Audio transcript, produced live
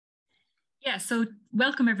Yeah, so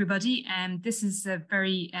welcome everybody. This is a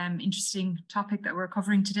very interesting topic that we're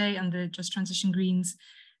covering today on the Just Transition Greens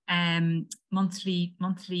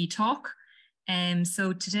monthly talk.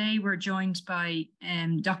 So today we're joined by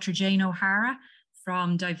Dr. Jane O'Hara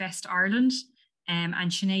from Divest Ireland and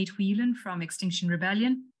Sineaid Whelan from Extinction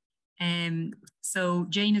Rebellion. So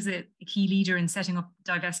Jane is a key leader in setting up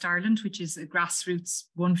Divest Ireland, which is a grassroots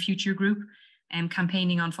One Future group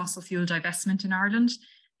campaigning on fossil fuel divestment in Ireland.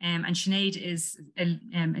 And Sineaid is a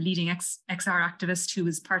leading XR activist who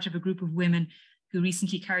is part of a group of women who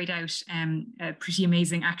recently carried out a pretty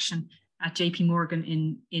amazing action at JP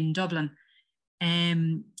Morgan in Dublin.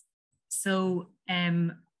 I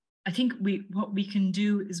think what we can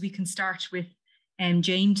do is we can start with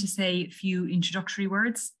Jane to say a few introductory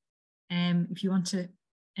words. If you want to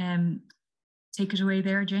take it away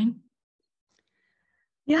there, Jane.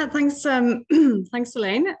 Yeah, thanks, thanks,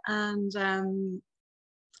 Elaine. And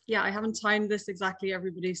yeah, I haven't timed this exactly,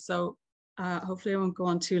 everybody, so hopefully I won't go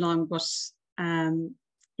on too long, but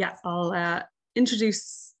yeah, I'll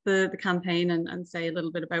introduce the campaign and say a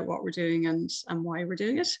little bit about what we're doing and why we're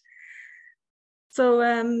doing it. So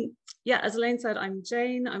yeah, as Elaine said, I'm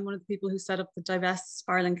Jane. I'm one of the people who set up the Divest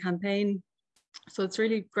Ireland campaign. So it's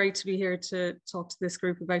really great to be here to talk to this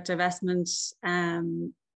group about divestment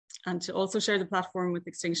and to also share the platform with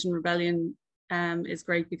Extinction Rebellion is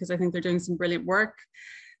great because I think they're doing some brilliant work.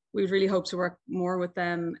 We really hope to work more with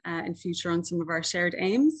them in future on some of our shared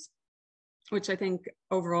aims, which I think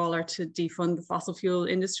overall are to defund the fossil fuel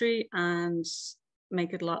industry and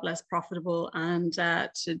make it a lot less profitable and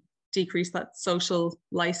to decrease that social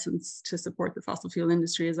license to support the fossil fuel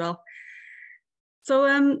industry as well.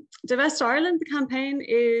 So Divest Ireland, the campaign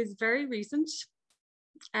is very recent.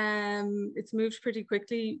 It's moved pretty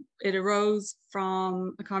quickly. It arose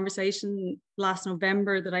from a conversation last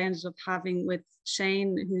November that I ended up having with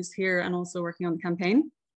Shane, who's here and also working on the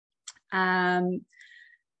campaign. And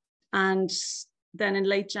then in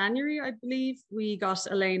late January, I believe, we got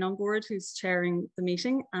Elaine on board, who's chairing the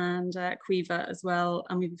meeting, and Caoimhe as well.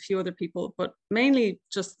 And we have a few other people, but mainly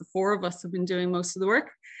just the four of us have been doing most of the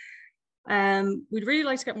work. We'd really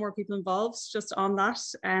like to get more people involved just on that.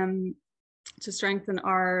 To strengthen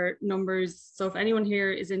our numbers. So if anyone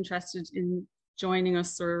here is interested in joining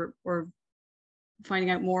us or finding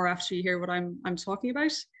out more after you hear what I'm talking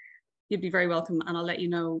about, you'd be very welcome, and I'll let you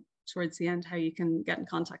know towards the end how you can get in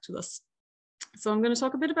contact with us. So I'm going to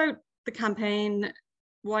talk a bit about the campaign,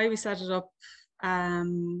 why we set it up,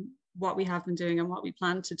 what we have been doing and what we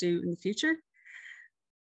plan to do in the future.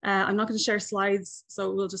 I'm not going to share slides,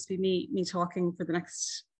 so it will just be me talking for the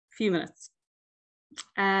next few minutes.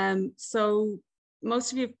 So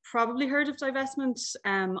most of you have probably heard of divestment.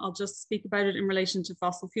 I'll just speak about it in relation to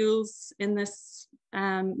fossil fuels in this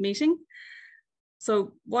meeting.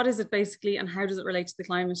 So what is it basically and how does it relate to the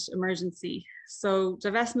climate emergency? So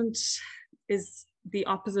divestment is the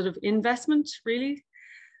opposite of investment, really.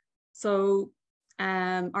 So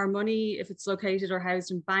our money, if it's located or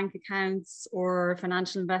housed in bank accounts or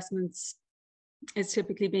financial investments, is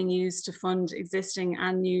typically being used to fund existing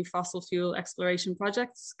and new fossil fuel exploration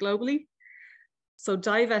projects globally. So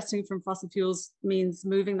divesting from fossil fuels means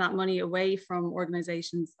moving that money away from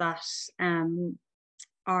organizations that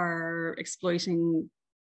are exploiting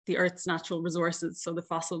the Earth's natural resources, so the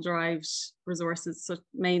fossil-derived resources, so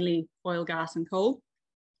mainly oil, gas, and coal.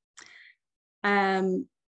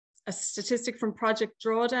 A statistic from Project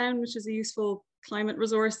Drawdown, which is a useful climate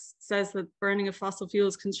resource, says that burning of fossil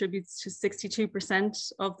fuels contributes to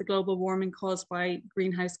 62% of the global warming caused by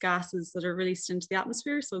greenhouse gases that are released into the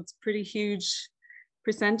atmosphere. So it's a pretty huge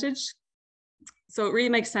percentage. So it really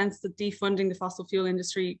makes sense that defunding the fossil fuel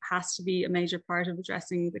industry has to be a major part of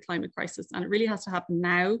addressing the climate crisis. And it really has to happen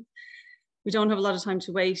now. We don't have a lot of time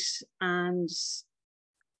to wait. And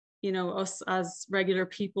you know, us as regular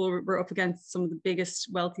people, we're up against some of the biggest,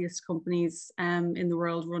 wealthiest companies in the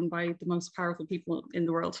world, run by the most powerful people in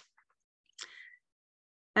the world.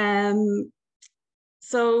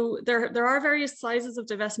 So there are various sizes of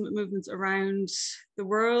divestment movements around the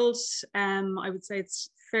world. I would say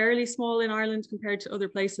it's fairly small in Ireland compared to other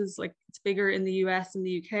places. Like it's bigger in the US and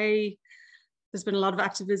the UK. There's been a lot of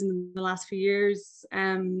activism in the last few years,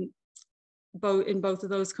 in both of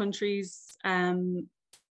those countries.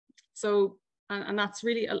 So, and that's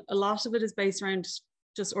really a lot of it is based around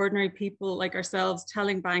just ordinary people like ourselves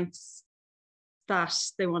telling banks that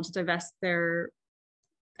they want to divest their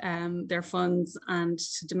funds and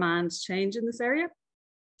to demand change in this area.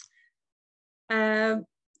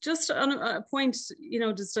 Just on a point, you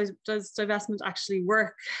know, does divestment actually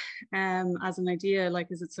work as an idea? Like,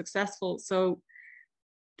 is it successful? So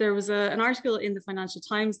there was an article in the Financial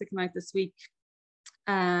Times that came out this week.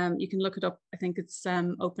 You can look it up. I think it's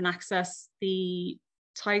open access. The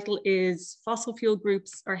title is "Fossil Fuel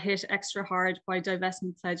Groups Are Hit Extra Hard by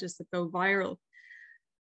Divestment Pledges That Go Viral."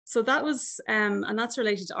 So that was, and that's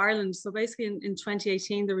related to Ireland. So basically in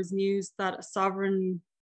 2018, there was news that a sovereign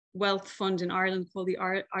wealth fund in Ireland called the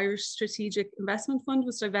Irish Strategic Investment Fund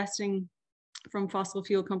was divesting from fossil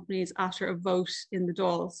fuel companies after a vote in the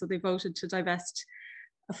Dáil. So they voted to divest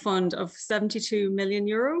a fund of 72 million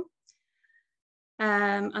euro.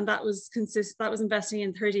 And that was investing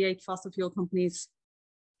in 38 fossil fuel companies.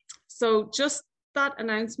 So just that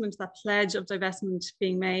announcement, that pledge of divestment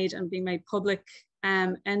being made and being made public,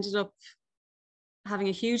 ended up having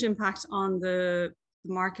a huge impact on the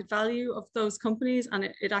market value of those companies, and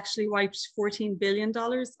it actually wiped $14 billion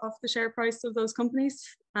off the share price of those companies.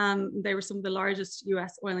 They were some of the largest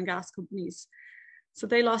US oil and gas companies. So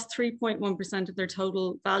they lost 3.1% of their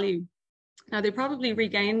total value. Now, they probably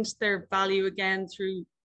regained their value again through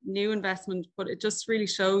new investment, but it just really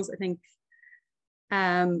shows, I think,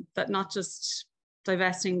 that not just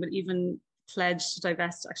divesting, but even pledge to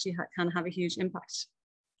divest actually can have a huge impact.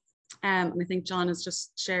 And I think John has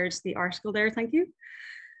just shared the article there. Thank you.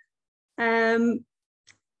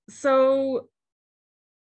 So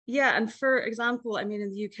yeah, and for example, I mean,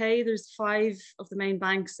 in the UK, there's 5 of the main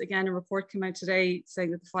banks. Again, a report came out today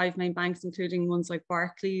saying that the 5 main banks, including ones like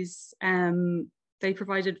Barclays, they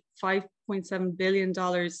provided $5.7 billion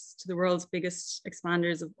to the world's biggest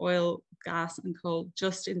expanders of oil, gas, and coal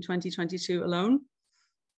just in 2022 alone.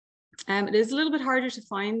 It is a little bit harder to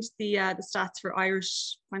find the stats for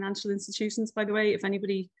Irish financial institutions, by the way. If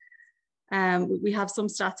anybody, we have some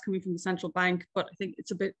stats coming from the central bank, but I think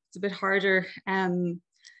it's a bit harder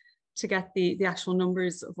to get the actual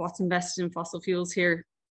numbers of what's invested in fossil fuels here.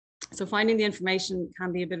 So finding the information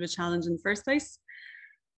can be a bit of a challenge in the first place.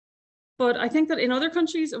 But I think that in other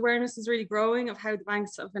countries, awareness is really growing of how the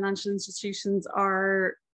banks and financial institutions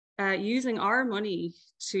are using our money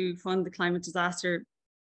to fund the climate disaster.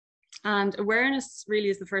 And awareness really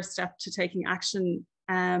is the first step to taking action.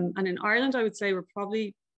 And in Ireland, I would say we're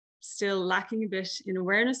probably still lacking a bit in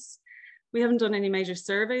awareness. We haven't done any major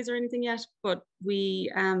surveys or anything yet, but we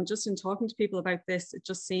just in talking to people about this, it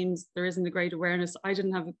just seems there isn't a great awareness. I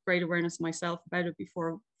didn't have a great awareness myself about it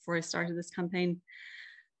before I started this campaign.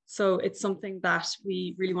 So it's something that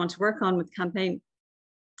we really want to work on with the campaign.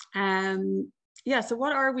 Yeah, so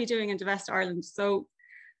what are we doing in Divest Ireland? So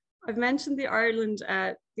I've mentioned the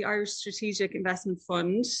Irish Strategic Investment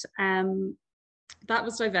Fund. That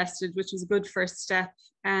was divested, which was a good first step.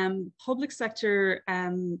 Public sector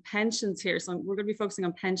pensions here, so we're going to be focusing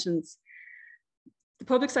on pensions. The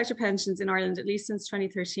public sector pensions in Ireland, at least since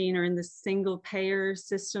 2013, are in the single payer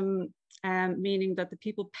system, meaning that the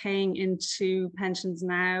people paying into pensions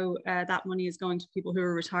now, that money is going to people who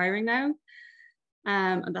are retiring now.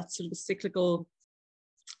 And that's sort of a cyclical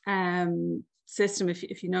system,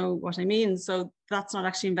 if you know what I mean. So that's not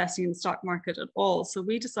actually investing in the stock market at all. So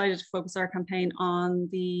we decided to focus our campaign on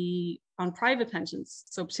private pensions.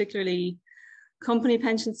 So particularly company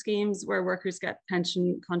pension schemes where workers get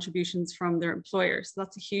pension contributions from their employer. So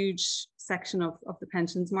that's a huge section of the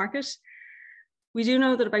pensions market. We do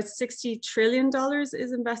know that about $60 trillion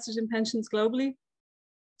is invested in pensions globally.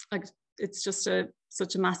 Like, it's just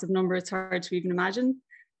such a massive number, it's hard to even imagine.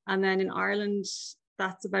 And then in Ireland,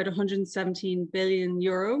 that's about 117 billion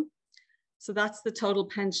euro. So that's the total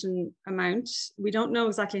pension amount. We don't know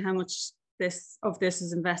exactly how much of this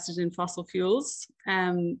is invested in fossil fuels.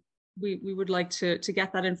 We would like to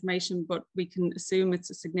get that information, but we can assume it's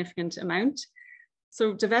a significant amount.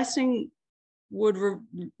 So divesting would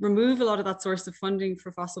remove a lot of that source of funding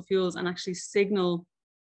for fossil fuels and actually signal,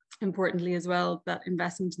 importantly as well, that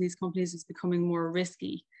investment in these companies is becoming more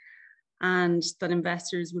risky, and that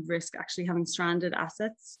investors would risk actually having stranded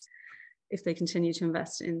assets if they continue to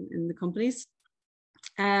invest in the companies.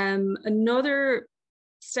 Another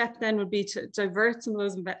step then would be to divert some of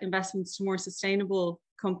those investments to more sustainable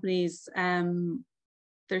companies.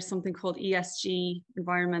 There's something called ESG,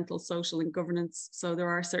 environmental, social, and governance. So there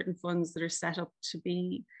are certain funds that are set up to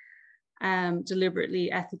be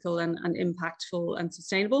deliberately ethical and impactful and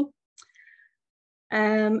sustainable.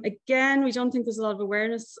 Again, we don't think there's a lot of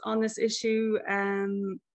awareness on this issue.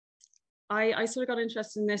 I sort of got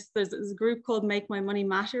interested in this. There's a group called Make My Money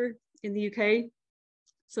Matter in the UK.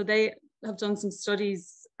 So they have done some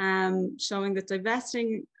studies showing that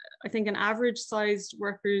divesting, I think an average sized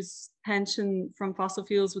worker's pension from fossil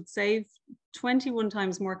fuels would save 21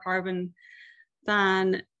 times more carbon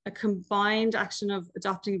than a combined action of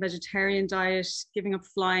adopting a vegetarian diet, giving up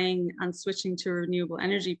flying, and switching to a renewable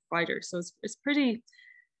energy provider. So it's pretty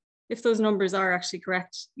if those numbers are actually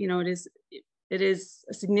correct, you know, it is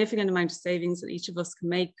a significant amount of savings that each of us can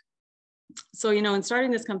make. So, you know, in starting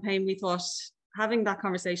this campaign, we thought having that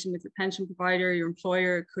conversation with your pension provider, your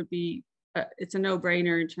employer, could be, it's a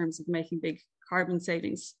no-brainer in terms of making big carbon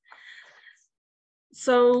savings.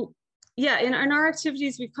 So yeah, in our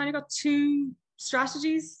activities, we've kind of got two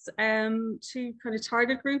strategies, two kind of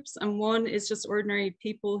target groups, and one is just ordinary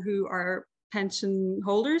people who are pension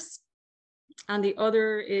holders, and the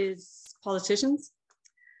other is politicians.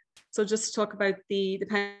 So just to talk about the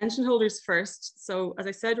pension holders first. So as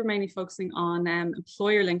I said, we're mainly focusing on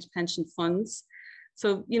employer-linked pension funds.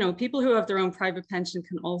 So, you know, people who have their own private pension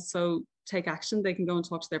can also take action. They can go and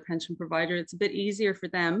talk to their pension provider. It's a bit easier for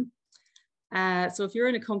them. So if you're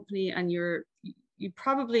in a company and you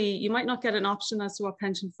might not get an option as to what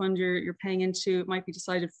pension fund you're paying into. It might be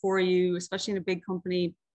decided for you, especially in a big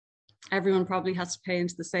company. Everyone probably has to pay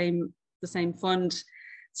into the same fund.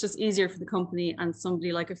 It's just easier for the company, and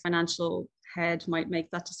somebody like a financial head might make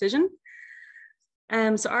that decision.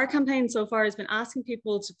 So our campaign so far has been asking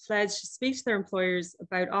people to pledge to speak to their employers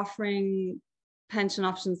about offering pension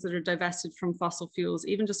options that are divested from fossil fuels.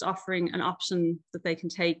 Even just offering an option that they can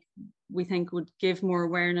take, we think would give more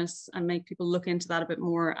awareness and make people look into that a bit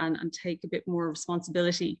more and take a bit more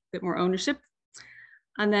responsibility, a bit more ownership.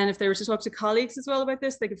 And then if they were to talk to colleagues as well about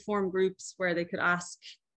this, they could form groups where they could ask,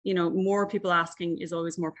 you know, more people asking is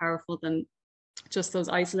always more powerful than just those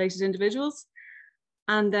isolated individuals.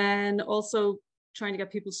 And then also trying to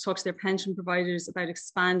get people to talk to their pension providers about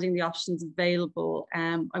expanding the options available.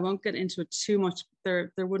 I won't get into it too much.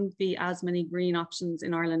 There wouldn't be as many green options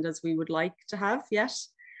in Ireland as we would like to have yet.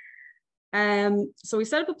 So we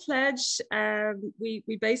set up a pledge.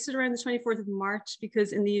 We based it around the 24th of March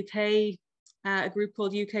because in the UK, a group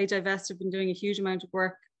called UK Divest have been doing a huge amount of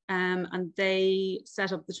work, and they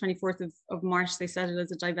set up the 24th of March. They set it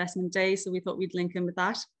as a divestment day, so we thought we'd link in with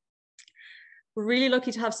that. We're really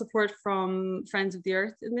lucky to have support from Friends of the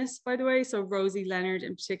Earth in this, by the way. So Rosie Leonard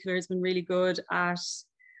in particular has been really good at,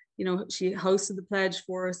 you know, she hosted the pledge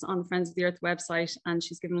for us on the Friends of the Earth website, and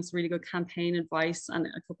she's given us really good campaign advice, and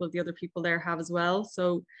a couple of the other people there have as well.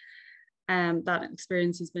 So that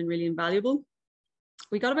experience has been really invaluable.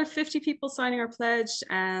 We got about 50 people signing our pledge.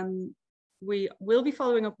 We will be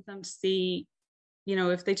following up with them to see, you know,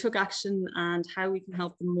 if they took action and how we can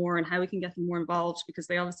help them more and how we can get them more involved, because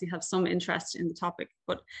they obviously have some interest in the topic.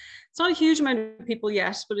 But it's not a huge amount of people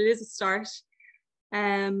yet, but it is a start.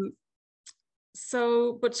 But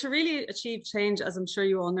to really achieve change, as I'm sure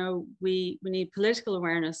you all know, we need political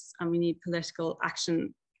awareness and we need political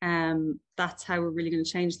action. That's how we're really going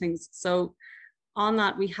to change things. So on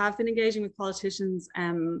that, we have been engaging with politicians,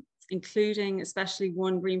 including especially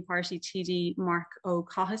one Green Party TD, Mark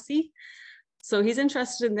O'Cahissy. So he's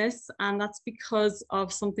interested in this, and that's because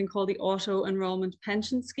of something called the auto enrollment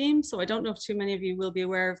pension scheme. So I don't know if too many of you will be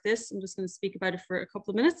aware of this. I'm just going to speak about it for a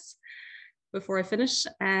couple of minutes before I finish.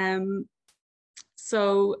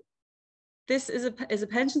 So this is a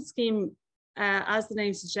pension scheme, as the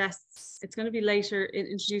name suggests. It's going to be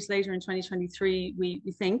introduced later in 2023, we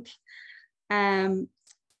think.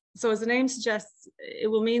 So as the name suggests,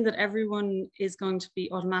 it will mean that everyone is going to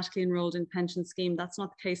be automatically enrolled in pension scheme. That's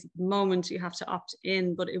not the case at the moment. You have to opt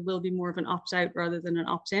in, but it will be more of an opt-out rather than an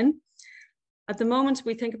opt-in. At the moment,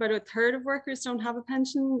 we think about a third of workers don't have a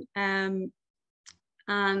pension. And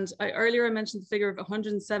earlier I mentioned the figure of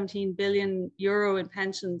 117 billion euro in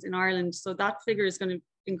pensions in Ireland. So that figure is going to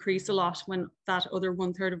increase a lot when that other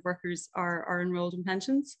 1/3 of workers are enrolled in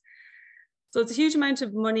pensions. So it's a huge amount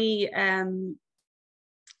of money.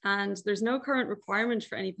 And there's no current requirement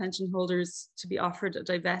for any pension holders to be offered a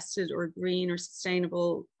divested or green or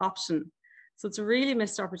sustainable option. So it's a really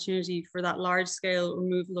missed opportunity for that large scale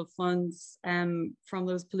removal of funds from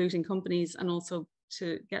those polluting companies, and also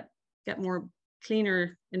to get more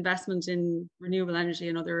cleaner investment in renewable energy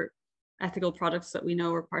and other ethical products that we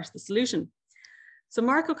know are part of the solution. So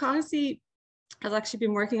Mark O'Cahissy has actually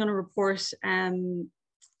been working on a report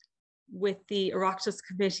with the Oireachtas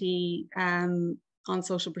Committee on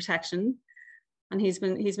social protection, and he's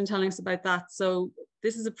been telling us about that. So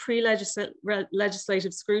this is a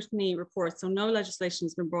pre-legislative scrutiny report, so no legislation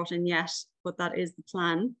has been brought in yet, but that is the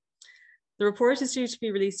plan. The report is due to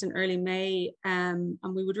be released in early May, and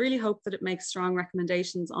we would really hope that it makes strong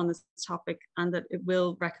recommendations on this topic, and that it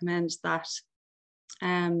will recommend that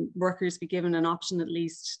workers be given an option at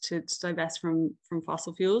least to divest from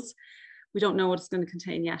fossil fuels. We don't know what it's going to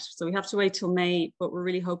contain yet, so we have to wait till May, but we're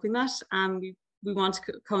really hoping that. We want to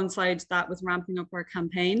coincide that with ramping up our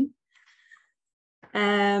campaign.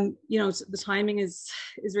 You know, the timing is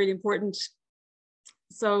really important.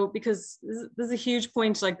 So because this is a huge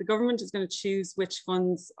point, like the government is going to choose which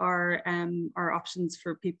funds are options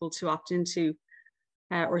for people to opt into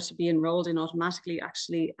or to be enrolled in automatically,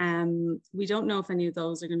 actually. We don't know if any of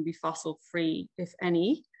those are going to be fossil free, if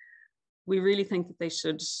any. We really think that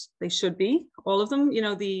they should be, all of them. You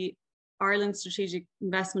know, the Ireland Strategic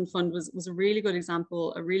Investment Fund was a really good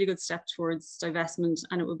example, a really good step towards divestment,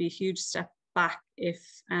 and it would be a huge step back if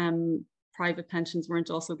private pensions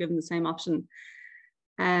weren't also given the same option.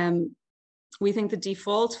 We think the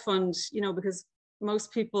default fund, you know, because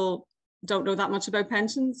most people don't know that much about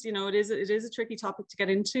pensions, you know, it is a tricky topic to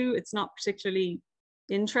get into. It's not particularly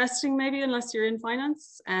interesting, maybe, unless you're in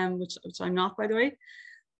finance, which I'm not, by the way.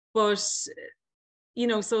 But, you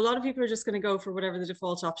know, so a lot of people are just going to go for whatever the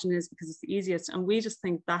default option is because it's the easiest. And we just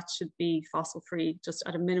think that should be fossil free, just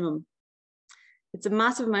at a minimum. It's a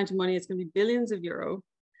massive amount of money. It's going to be billions of euro.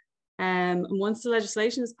 And once the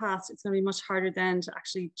legislation is passed, it's going to be much harder then to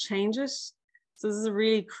actually change it. So this is a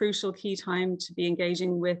really crucial key time to be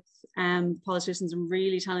engaging with politicians and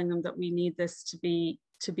really telling them that we need this to be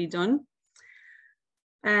done.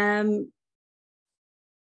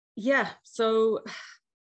 Yeah, so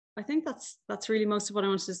I think that's really most of what I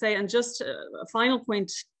wanted to say. And just a final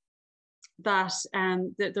point, that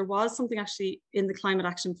there was something actually in the Climate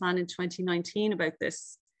Action Plan in 2019 about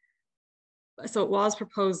this. So it was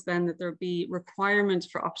proposed then that there be requirement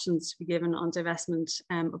for options to be given on divestment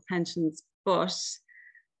of pensions, but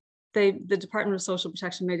the Department of Social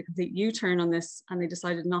Protection made a complete U-turn on this, and they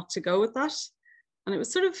decided not to go with that. And it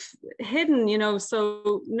was sort of hidden, you know.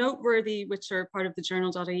 So Noteworthy, which are part of the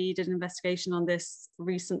journal.ie, did an investigation on this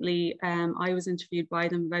recently. I was interviewed by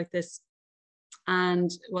them about this,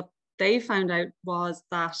 and what they found out was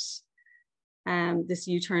that this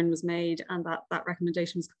U-turn was made, and that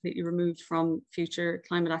recommendation was completely removed from future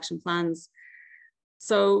climate action plans.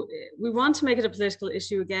 So we want to make it a political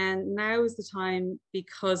issue again. Now is the time,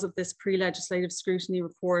 because of this pre-legislative scrutiny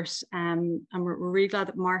report, and we're really glad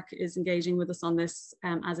that Mark is engaging with us on this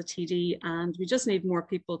as a TD, and we just need more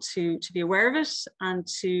people to be aware of it and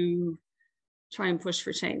to try and push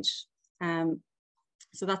for change.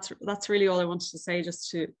 So that's really all I wanted to say, just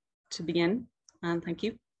to begin, and thank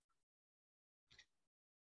you.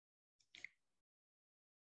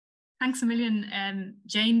 Thanks a million,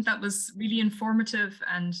 Jane. That was really informative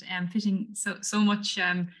and fitting so much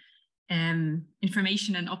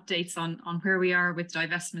information and updates on where we are with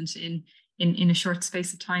divestment in a short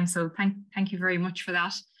space of time. So thank you very much for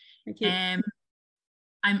that. Thank you.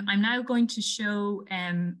 I'm now going to show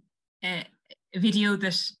a video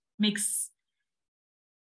that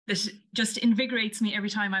just invigorates me every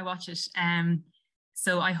time I watch it.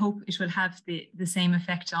 So I hope it will have the same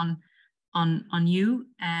effect on you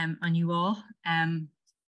all.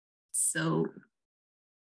 So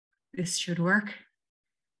this should work.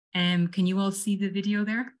 Can you all see the video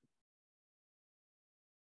there?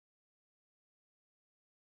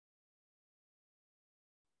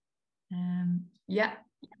 Yeah,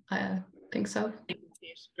 I think so.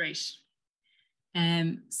 Great.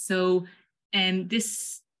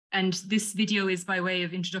 This video is by way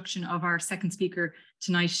of introduction of our second speaker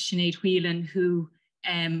tonight, Sineaid Whelan, who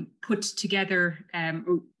put together,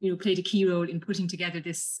 played a key role in putting together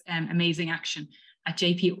this amazing action at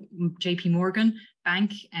JP Morgan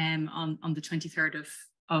Bank on the 23rd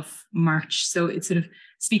of March. So it sort of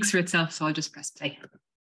speaks for itself. So I'll just press play.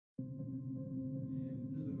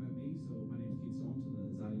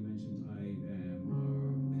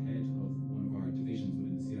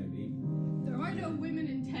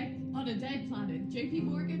 On a dead planet, JP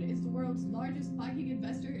Morgan is the world's largest banking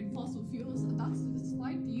investor in fossil fuels, and that's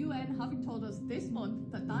despite the UN having told us this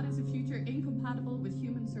month that that is a future incompatible with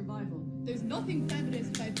human survival. There's nothing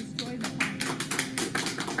feminist about destroying the planet.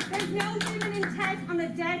 There's no human intent on a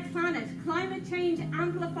dead planet. Climate change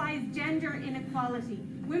amplifies gender inequality.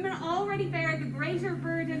 Women already bear the greater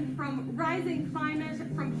burden from rising climate,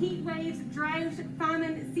 from heat waves, drought,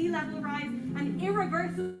 famine, sea level rise, and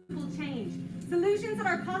irreversible change. Solutions that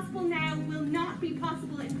are possible now will not be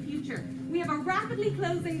possible in future. We have a rapidly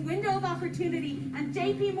closing window of opportunity, and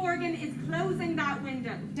JP Morgan is closing that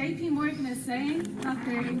window. JP Morgan is saying that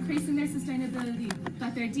they're increasing their sustainability,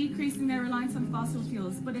 that they're decreasing their reliance on fossil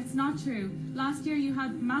fuels, but it's not true. Last year you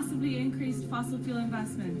had massively increased fossil fuel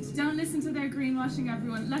investment. Don't listen to their greenwashing,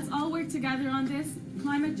 everyone. Let's all work together on this.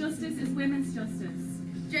 Climate justice is women's justice.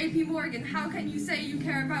 JP Morgan, how can you say you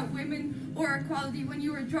care about women or equality when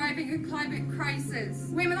you are driving a climate crisis?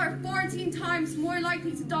 Women are 14 times more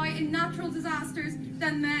likely to die in natural disasters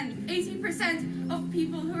than men. 80% of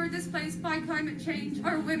people who are displaced by climate change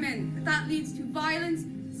are women. That leads to violence,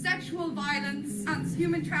 sexual violence and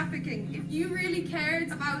human trafficking. If you really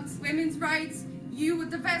cared about women's rights, you would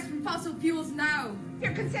divest from fossil fuels now. If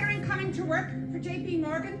you're considering coming to work for JP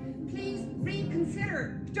Morgan, please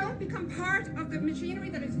reconsider. Don't become part of the machinery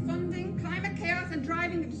that is funding climate chaos and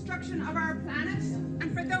driving the destruction of our planet.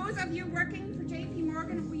 And for those of you working for JP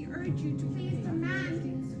Morgan, we urge you to please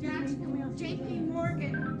demand that JP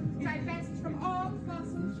Morgan divest from all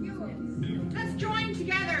fossil fuels. Let's join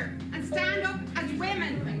together and stand up as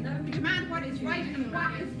women to demand what is right and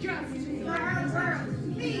what is just for our world.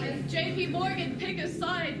 Please. JP Morgan, pick a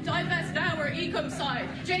side. Divest now or eco side.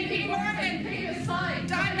 JP Morgan, pick a side.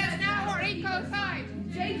 Divest now or eco side.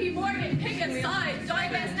 JP Morgan, pick a side.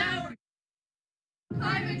 Divest now.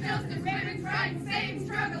 Climate justice, women's rights, same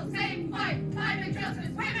struggle, same fight. Climate justice,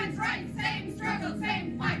 women's rights, same struggle,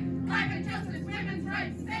 same fight. Climate justice, women's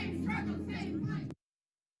rights, same struggle, same fight.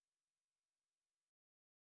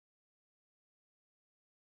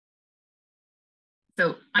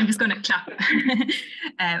 So I'm just going to clap,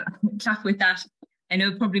 clap with that. I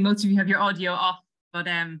know probably most of you have your audio off, but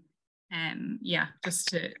yeah,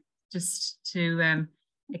 just to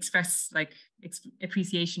express like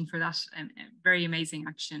appreciation for that very amazing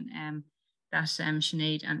action that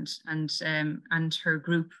Sineaid and her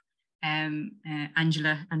group,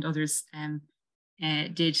 Angela and others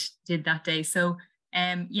did that day. So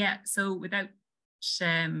yeah, so without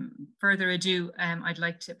further ado, I'd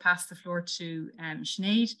like to pass the floor to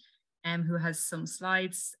Sineaid, who has some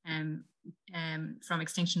slides from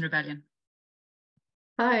Extinction Rebellion.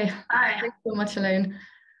 Hi. Thanks so much, Elaine.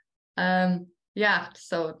 Yeah,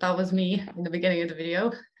 so that was me in the beginning of the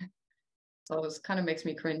video. So it kind of makes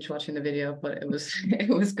me cringe watching the video, but it was it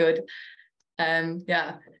was good.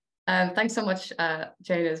 Yeah. Thanks so much,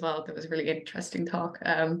 Jane, as well. That was a really interesting talk.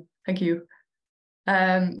 Thank you.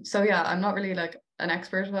 So yeah, I'm not really like an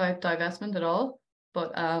expert about divestment at all,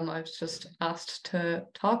 but I was just asked to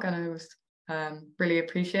talk, and I was really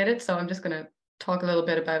appreciate it. So I'm just going to talk a little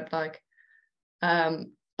bit about like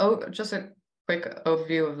just a quick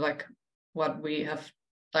overview of like what we have,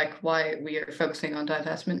 like why we are focusing on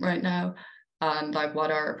divestment right now, and like what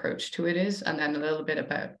our approach to it is, and then a little bit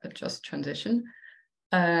about a just transition.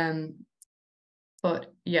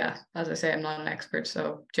 But yeah, as I say, I'm not an expert,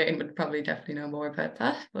 so Jane would probably definitely know more about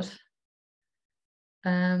that. But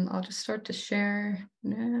I'll just start to share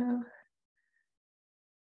now.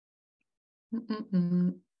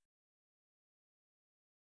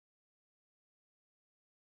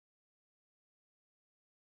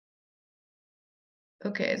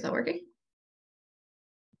 Okay, is that working?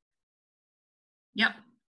 Yep.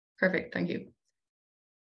 Perfect, thank you.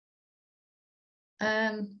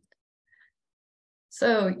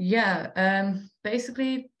 So yeah,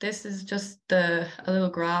 basically this is just a little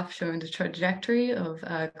graph showing the trajectory of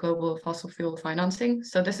global fossil fuel financing.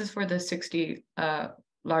 So this is for the 60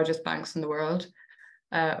 largest banks in the world,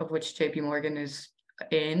 of which JP Morgan is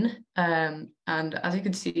in. And as you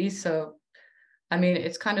can see, so I mean,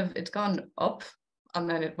 it's gone up and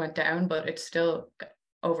then it went down, but it's still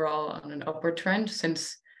overall on an upward trend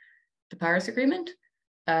since the Paris Agreement.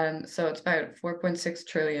 So it's about 4.6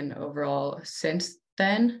 trillion overall since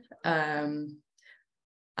then. And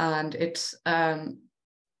it's I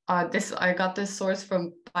got this source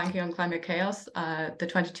from Banking on Climate Chaos, the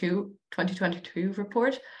 2022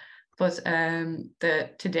 report. But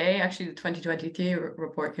today, actually, the 2023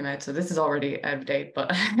 report came out. So this is already out of date,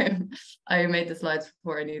 but I made the slides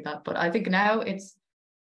before I knew that. But I think now it's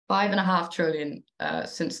 5.5 trillion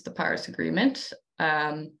since the Paris Agreement.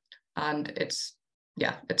 And it's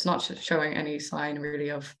not showing any sign really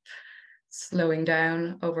of slowing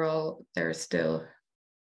down overall. There's still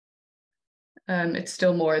it's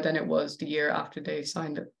still more than it was the year after they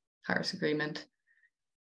signed the Paris Agreement.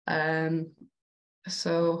 And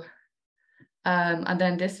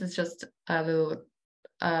then this is just a little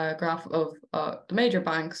graph of the major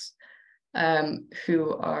banks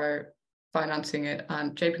who are financing it,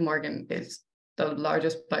 and JP Morgan is the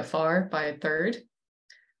largest by far, by a third.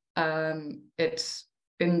 It's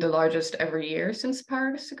been the largest every year since the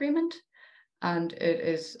Paris Agreement, and it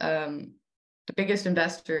is the biggest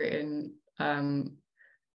investor in all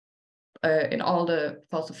the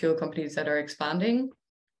fossil fuel companies that are expanding.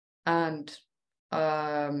 And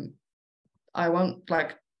I won't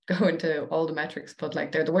like go into all the metrics, but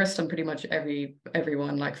like they're the worst on pretty much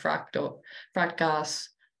everyone, like fracked gas,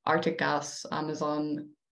 Arctic gas, Amazon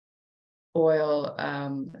oil,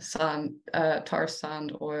 sand, tar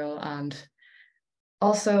sand oil, and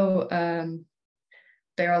also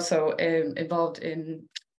they're also involved in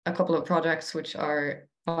a couple of projects which are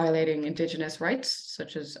violating Indigenous rights,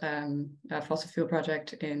 such as a fossil fuel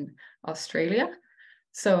project in Australia.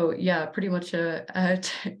 So yeah, pretty much a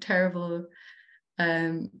terrible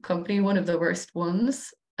company, one of the worst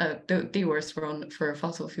ones, the worst one for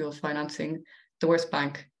fossil fuel financing, the worst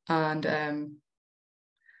bank. And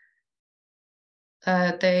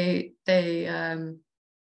they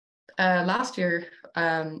last year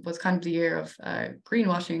was kind of the year of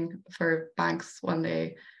greenwashing for banks when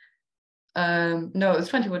they no, it was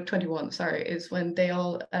 2021, sorry, is when they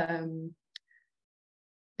all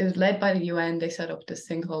it was led by the UN. They set up this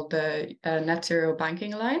thing called the Net Zero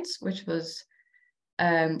Banking Alliance, which was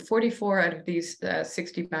 44 out of these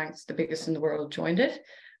 60 banks, the biggest in the world, joined it.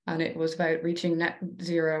 And it was about reaching net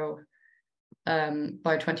zero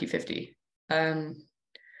by 2050.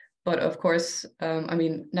 But of course, I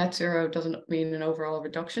mean, net zero doesn't mean an overall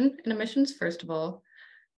reduction in emissions, first of all.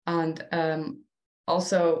 And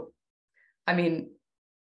also, I mean,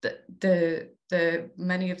 the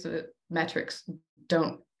many of the metrics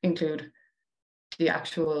don't include the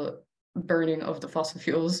actual burning of the fossil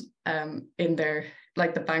fuels in their,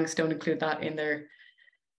 like the banks don't include that in their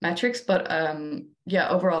metrics. But yeah,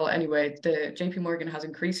 overall anyway, the JP Morgan has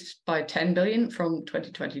increased by 10 billion from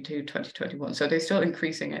 2020 to 2021. So they're still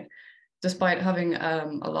increasing it, despite having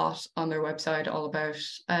a lot on their website all about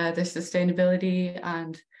the sustainability.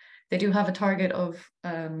 And they do have a target of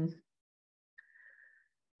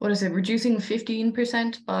what is it, reducing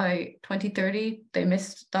 15% by 2030. They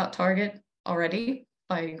missed that target already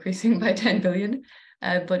by increasing by 10 billion.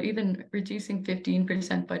 But even reducing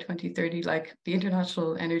 15% by 2030, like the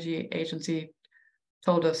International Energy Agency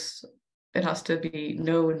told us, it has to be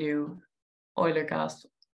no new oil or gas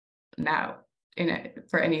now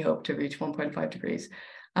for any hope to reach 1.5 degrees.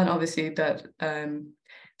 And obviously that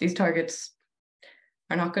these targets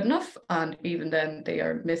are not good enough. And even then they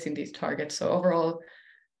are missing these targets. So overall,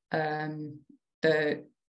 the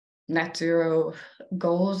net zero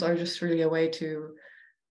goals are just really a way to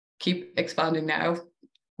keep expanding now,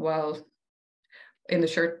 while in the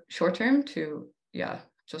short term to, yeah,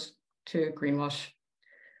 just to greenwash.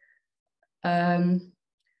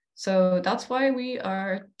 So that's why we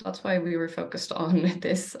were focused on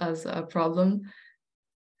this as a problem.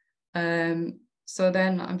 So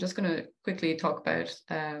then I'm just going to quickly talk about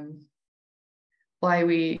why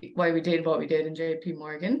we did what we did in JP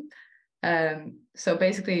Morgan. So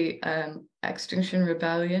basically, Extinction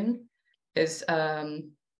Rebellion is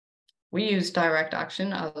we use direct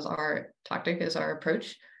action as our tactic, as our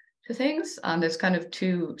approach to things, and there's kind of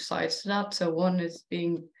two sides to that. So one is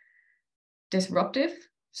being disruptive.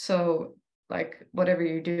 So like whatever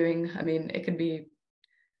you're doing, I mean, it could be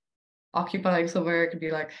occupying somewhere, it could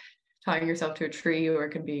be like tying yourself to a tree, or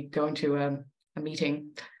it could be going to a meeting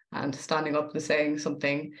and standing up and saying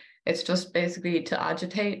something. It's just basically to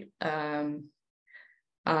agitate and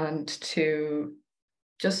to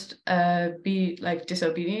just be like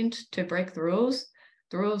disobedient, to break the rules.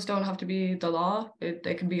 The rules don't have to be the law.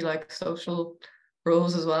 They can be like social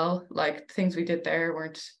rules as well. Like things we did there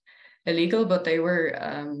weren't illegal, but they were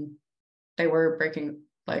breaking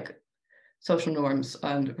like social norms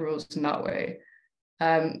and rules in that way.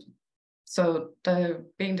 So the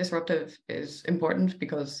being disruptive is important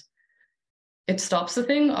because it stops the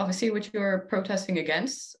thing, obviously, which you're protesting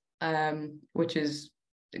against, which is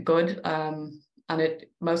good. And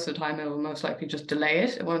it most of the time it will most likely just delay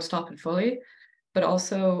it. It won't stop it fully. But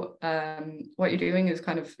also what you're doing is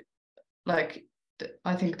kind of like,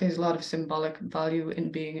 I think there's a lot of symbolic value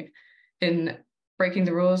in breaking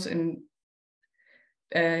the rules in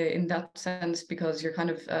that sense, because you're kind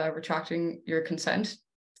of retracting your consent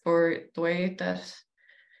for the way that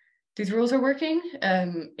these rules are working.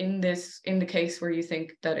 In the case where you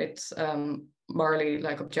think that it's morally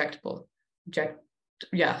like objectable.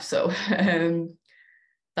 Yeah, so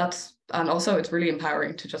that's, and also it's really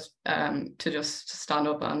empowering to just stand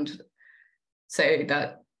up and say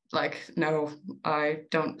that, like, no, I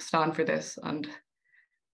don't stand for this. And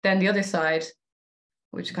then the other side,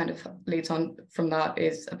 which kind of leads on from that,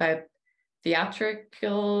 is about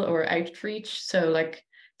theatrical or outreach. So like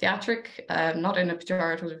theatric, not in a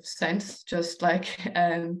pejorative sense, just like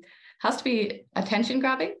has to be attention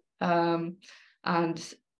grabbing and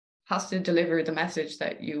has to deliver the message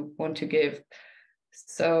that you want to give.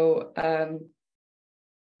 So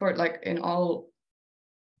for like in all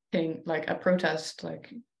thing, like a protest,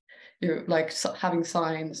 like you're like having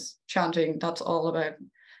signs, chanting, that's all about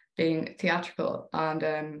being theatrical. And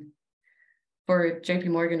for JP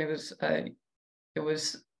Morgan, it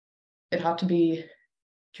had to be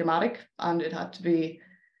dramatic, and it had to be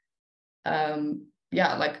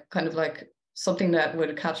yeah, like kind of like something that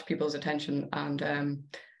would catch people's attention. And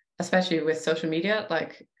especially with social media,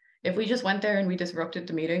 like if we just went there and we disrupted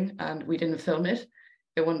the meeting and we didn't film it,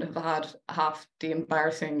 it wouldn't have had half the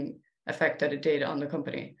embarrassing effect that it did on the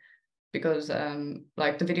company, because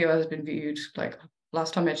like the video has been viewed, like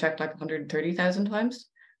last time I checked, like 130,000 times,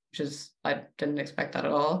 which is, I didn't expect that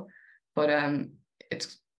at all, but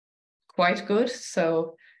it's quite good.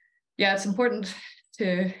 So yeah, it's important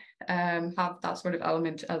to have that sort of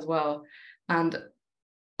element as well, and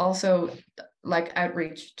also like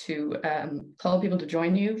outreach to call people to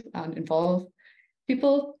join you and involve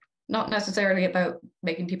people, not necessarily about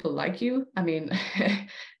making people like you. I mean,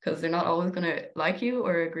 because they're not always going to like you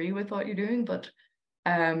or agree with what you're doing, but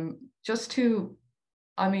just to,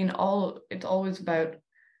 I mean, it's always about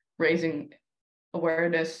raising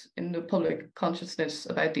awareness in the public consciousness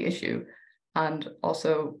about the issue, and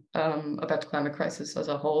also about the climate crisis as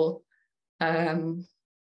a whole. One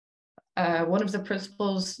of the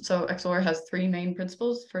principles, so XOR has three main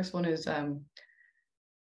principles. First one is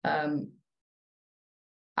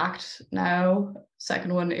act now.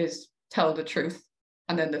 Second one is tell the truth.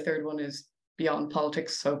 And then the third one is beyond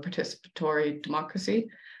politics, so participatory democracy.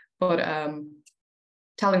 But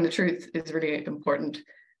telling the truth is really important.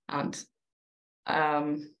 And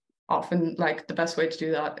often, like, the best way to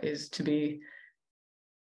do that is to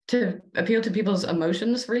appeal to people's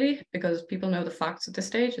emotions, really, because people know the facts at this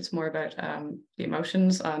stage. It's more about the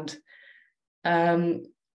emotions, and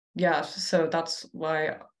yeah, so that's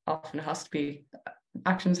why often it has to be,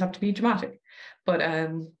 actions have to be dramatic. But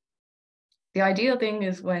the ideal thing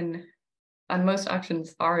is when, and most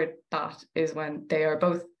actions are that, is when they are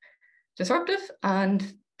both disruptive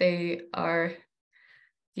and they are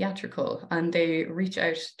theatrical and they reach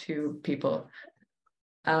out to people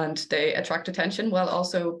and they attract attention, while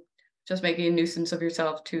also just making a nuisance of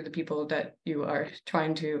yourself to the people that you are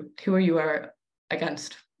trying to, who you are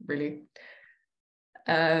against, really.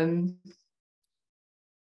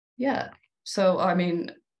 Yeah, so I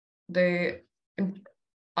mean, the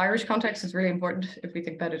Irish context is really important if we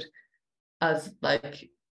think about it as like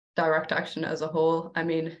direct action as a whole. I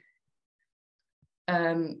mean,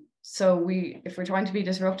 so if we're trying to be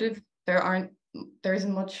disruptive, there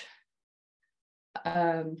isn't much,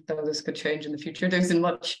 though this could change in the future, there isn't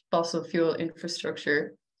much fossil fuel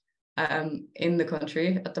infrastructure in the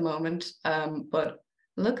country at the moment, but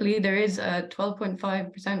luckily there is a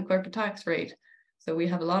 12.5% corporate tax rate. So we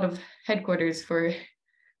have a lot of headquarters for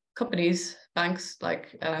companies, banks,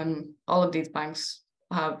 like all of these banks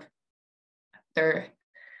have their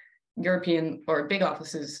European or big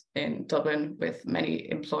offices in Dublin with many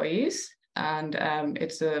employees. And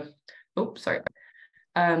it's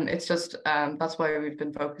just, that's why we've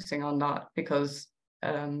been focusing on that, because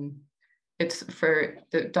it's for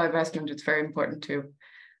the divestment, it's very important to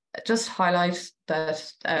just highlight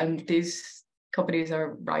that these companies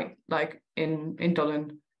are right, like in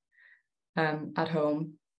Dublin, at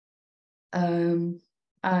home.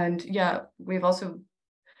 And yeah, we've also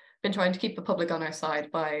been trying to keep the public on our side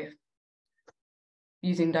by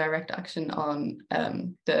using direct action on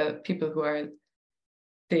the people who are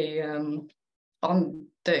on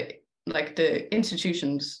the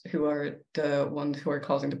institutions who are the ones who are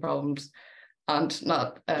causing the problems, and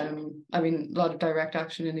not I mean, a lot of direct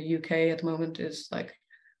action in the UK at the moment is like,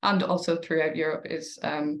 and also throughout Europe, is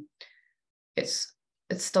it's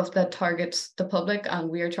stuff that targets the public, and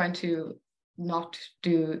we are trying to not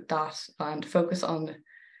do that and focus on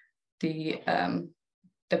the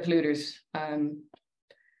polluters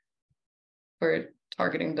for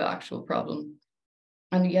targeting the actual problem.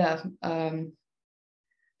 And yeah,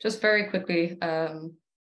 just very quickly,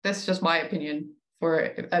 this is just my opinion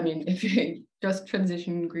I mean, if you just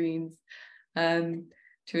transition Greens,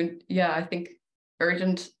 yeah, I think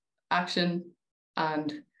urgent action,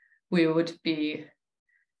 and we would be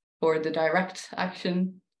for the direct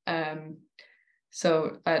action.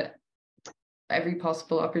 So at every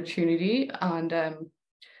possible opportunity, and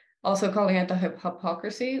also calling out the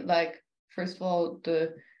hypocrisy. Like, first of all,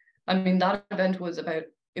 I mean, that event was about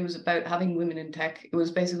having women in tech. It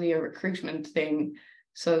was basically a recruitment thing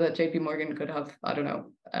so that JP Morgan could have, I don't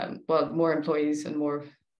know, well, more employees and more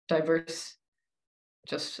diverse,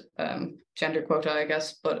 just gender quota, I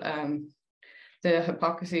guess. But the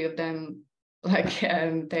hypocrisy of them, like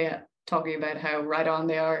they talking about how right on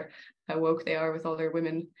they are, how woke they are with all their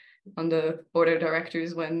women on the board of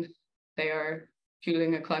directors when they are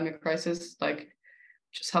fueling a climate crisis. Like,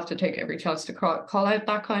 just have to take every chance to call out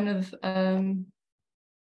that kind of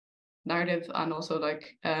narrative, and also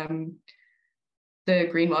like the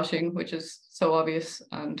greenwashing, which is so obvious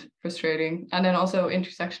and frustrating, and then also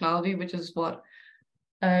intersectionality, which is what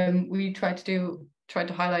we tried to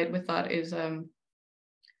highlight with that, is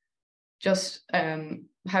just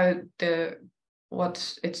how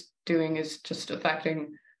it's doing is just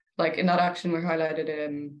affecting, like in that action we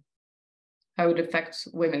highlighted how it affects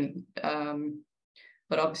women,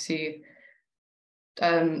 but obviously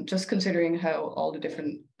just considering how all the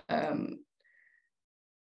different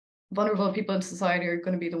vulnerable people in society are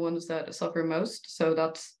going to be the ones that suffer most. So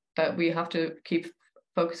that we have to keep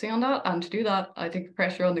focusing on that. And to do that, I think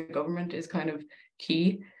pressure on the government is kind of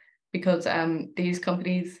key, because these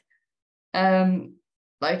companies,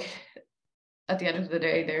 like at the end of the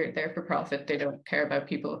day, they're there for profit. They don't care about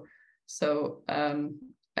people. So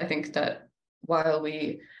I think that while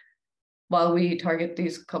we target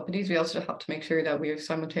these companies, we also have to make sure that we are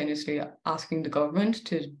simultaneously asking the government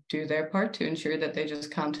to do their part to ensure that they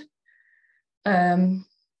just can't,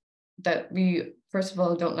 that we first of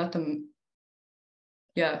all don't let them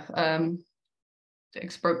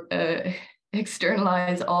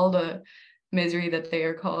externalize all the misery that they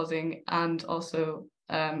are causing, and also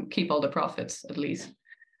keep all the profits at least.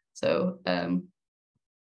 So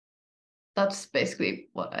that's basically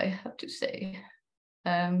what I have to say.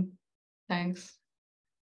 Thanks.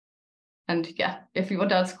 And yeah, if you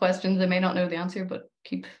want to ask questions, I may not know the answer, but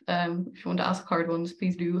keep if you want to ask hard ones,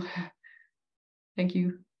 please do. Thank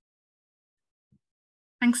you.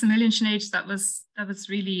 Thanks a million, Sineaid. That was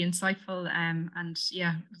really insightful, and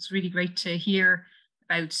yeah, it was really great to hear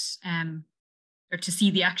about or to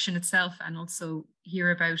see the action itself, and also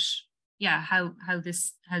hear about how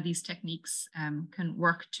these techniques can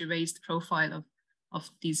work to raise the profile of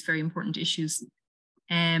these very important issues.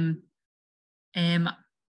 I'm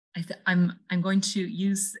going to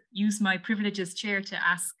use my privilege as chair to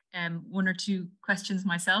ask one or two questions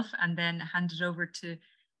myself, and then hand it over to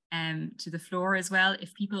the floor as well.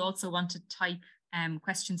 If people also want to type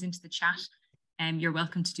questions into the chat, you're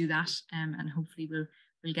welcome to do that, and hopefully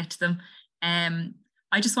we'll get to them.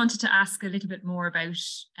 I just wanted to ask a little bit more about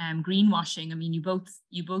greenwashing. I mean, you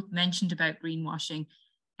both mentioned about greenwashing.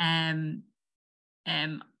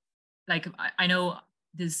 Like I know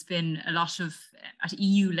there's been a lot of, at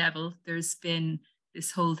EU level, there's been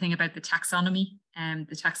this whole thing about the taxonomy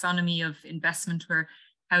of investment, where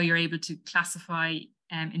how you're able to classify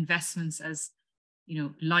investments as, you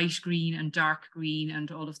know, light green and dark green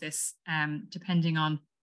and all of this, depending on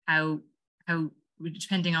how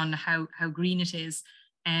green it is.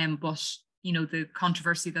 But you know, the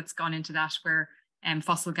controversy that's gone into that, where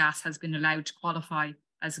fossil gas has been allowed to qualify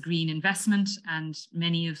as a green investment, and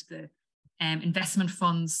many of the investment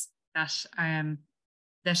funds that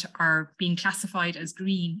are being classified as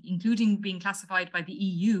green, including being classified by the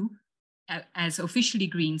EU as officially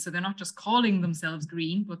green. So they're not just calling themselves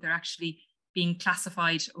green, but they're actually being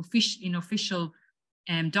classified in official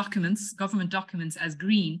documents, government documents, as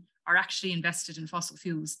green, are actually invested in fossil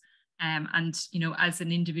fuels. And you know, as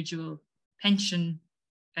an individual pension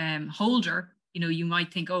holder, you know, you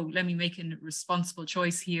might think, oh, let me make a responsible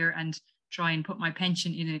choice here and try and put my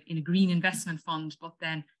pension in a green investment fund, but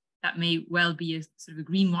then that may well be a sort of a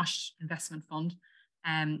greenwashed investment fund.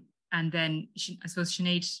 And then I suppose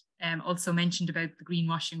Sineaid also mentioned about the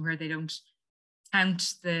greenwashing, where they don't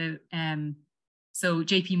count the, so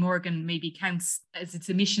JP Morgan maybe counts as its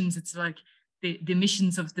emissions, it's like the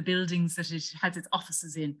emissions of the buildings that it has its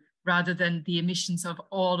offices in, rather than the emissions of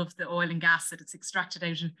all of the oil and gas that it's extracted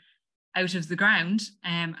out of the ground,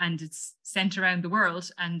 and it's sent around the world,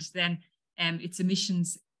 and then its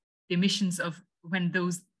emissions, the emissions of when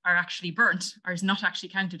those are actually burnt, are not actually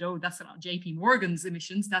counted. Oh, that's not JP Morgan's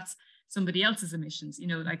emissions, that's somebody else's emissions, you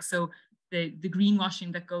know, like, so the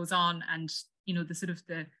greenwashing that goes on, and you know, the sort of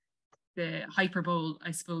the hyperbole,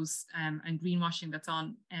 I suppose, and greenwashing that's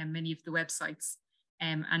on many of the websites,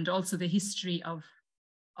 and also the history of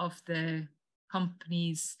the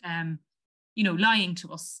companies, you know, lying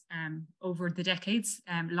to us over the decades,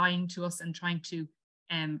 lying to us and trying to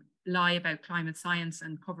lie about climate science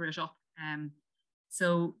and cover it up.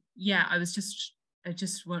 So yeah, I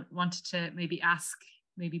just wanted to maybe ask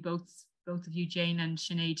maybe both of you, Jane and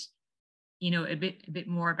Sineaid, you know, a bit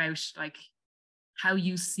more about like how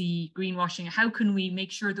you see greenwashing. How can we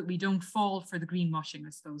make sure that we don't fall for the greenwashing,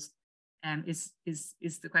 I suppose,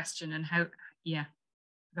 is the question. And how, yeah,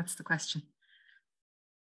 that's the question.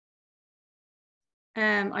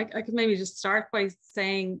 I could maybe just start by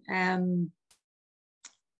saying,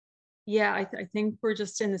 yeah, I think we're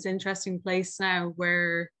just in this interesting place now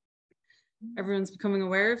where everyone's becoming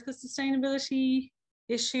aware of the sustainability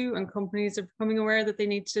issue, and companies are becoming aware that they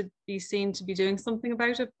need to be seen to be doing something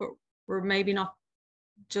about it, but we're maybe not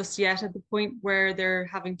just yet at the point where they're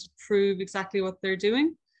having to prove exactly what they're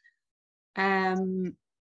doing. I'm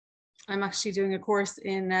actually doing a course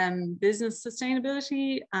in business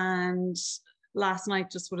sustainability, and last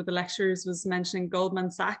night, just one of the lecturers was mentioning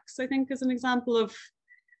Goldman Sachs, I think, as an example of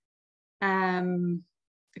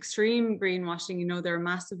extreme greenwashing. You know, they're a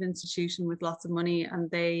massive institution with lots of money, and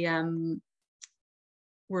they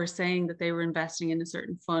were saying that they were investing in a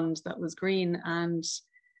certain fund that was green, and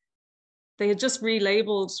they had just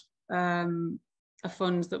relabeled a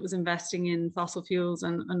fund that was investing in fossil fuels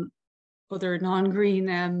and other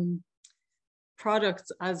non-green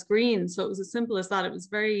products as green. So it was as simple as that. It was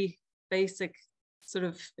very basic, sort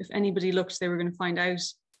of, if anybody looked, they were going to find out,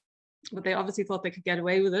 but they obviously thought they could get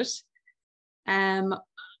away with it.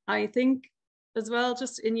 I think as well,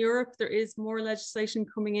 just in Europe, there is more legislation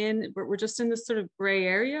coming in, but we're just in this sort of grey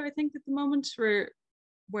area, I think, at the moment,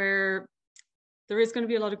 where there is going to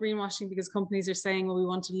be a lot of greenwashing because companies are saying, well, we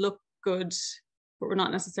want to look good, but we're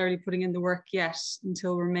not necessarily putting in the work yet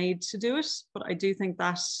until we're made to do it. But I do think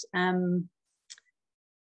that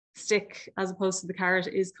stick as opposed to the carrot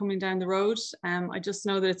is coming down the road. I just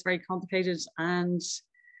know that it's very complicated, and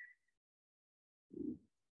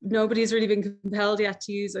nobody's really been compelled yet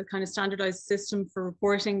to use a kind of standardized system for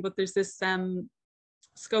reporting, but there's this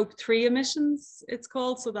scope 3 emissions, it's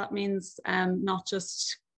called. So that means not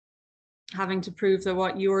just having to prove that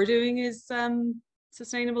what you're doing is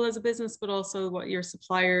sustainable as a business, but also what your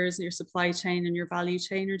suppliers, your supply chain and your value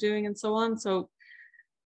chain are doing, and so on. So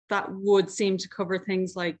that would seem to cover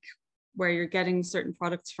things like where you're getting certain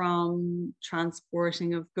products from,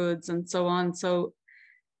 transporting of goods, and so on. So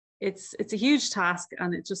it's a huge task,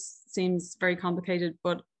 and it just seems very complicated.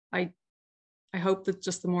 But I hope that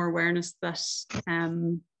just the more awareness that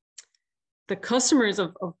the customers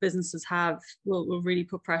of businesses have will really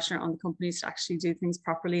put pressure on the companies to actually do things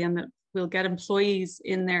properly, and that we'll get employees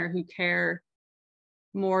in there who care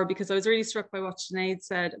more. Because I was really struck by what Sineaid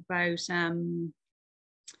said about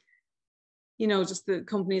you know, just the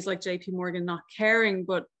companies like JP Morgan not caring.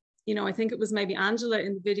 But, you know, I think it was maybe Angela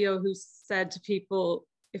in the video who said to people,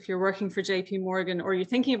 if you're working for JP Morgan or you're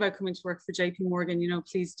thinking about coming to work for JP Morgan, you know,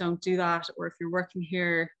 please don't do that. Or if you're working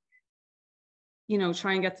here, you know,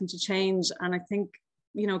 try and get them to change. And I think,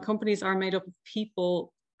 you know, companies are made up of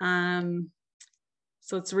people.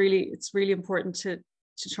 So it's really important to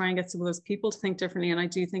try and get some of those people to think differently. And I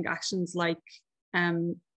do think actions like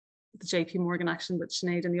the JP Morgan action that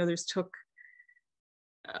Sineaid and the others took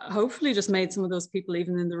hopefully just made some of those people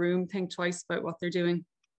even in the room think twice about what they're doing.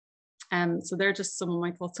 So they're just some of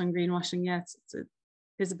my thoughts on greenwashing. Yeah, it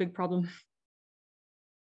is a big problem.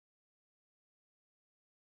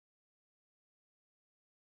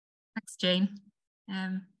 Thanks, Jane.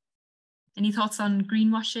 Any thoughts on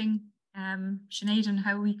greenwashing, Sineaid, and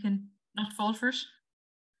how we can not fall for it?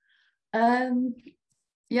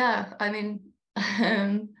 Yeah, I mean,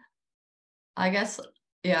 I guess,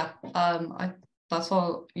 yeah, that's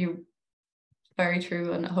all very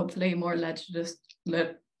true, and hopefully more legislative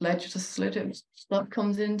stuff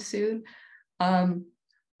comes in soon.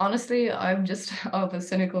 Honestly, I'm just of a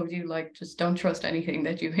cynical view, like, just don't trust anything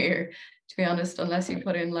that you hear, to be honest, unless you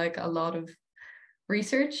put in like a lot of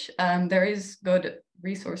research. There is good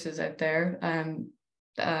resources out there,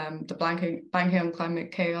 the banking on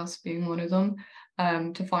climate chaos being one of them,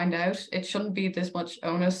 to find out. It shouldn't be this much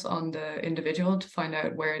onus on the individual to find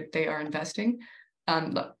out where they are investing.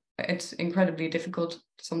 And it's incredibly difficult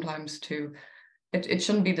sometimes to, it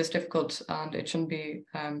shouldn't be this difficult, and it shouldn't be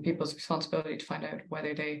people's responsibility to find out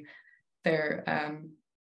whether they're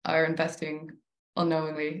are investing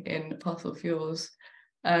unknowingly in fossil fuels.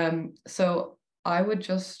 So I would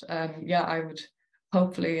just, I would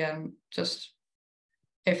hopefully just,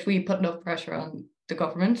 if we put enough pressure on the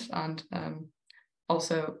government and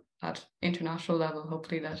also at international level,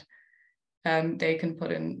 hopefully that they can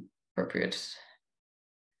put in appropriate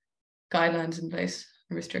guidelines in place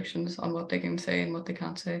and restrictions on what they can say and what they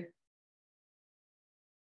can't say.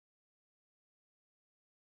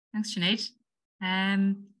 Thanks, Sineaid.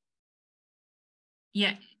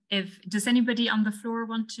 Yeah, does anybody on the floor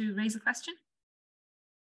want to raise a question?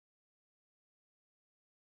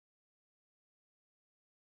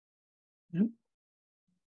 No.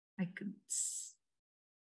 I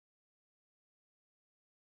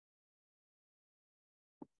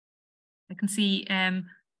can see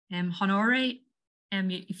Honore.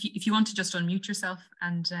 If you want to just unmute yourself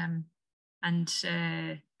and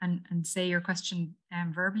say your question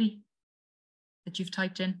verbally that you've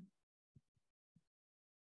typed in.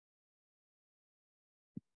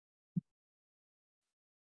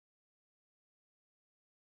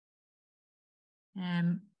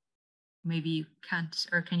 Maybe you can't,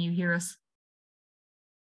 or can you hear us?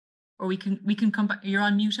 Or we can come back. You're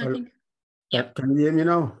on mute, I think. Yeah. Can you hear me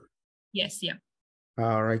now? Yes. Yeah.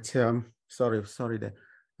 All right. Sorry there.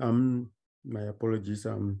 My apologies.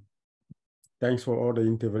 Thanks for all the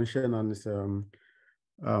intervention and this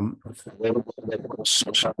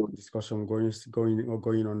discussion going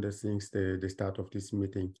on the since the start of this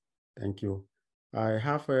meeting. Thank you. I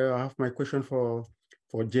have my question for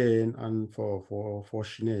Jane and for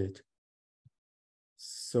Sineaid.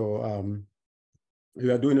 So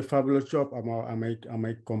you are doing a fabulous job. I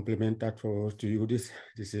might compliment that to you this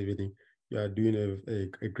evening. You are doing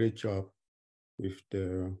a great job with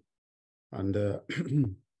the and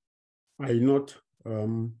I note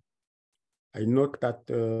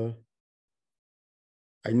that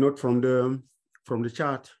I note from the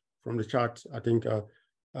chart I think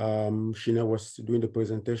Sineaid was doing the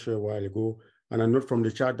presentation a while ago, and I note from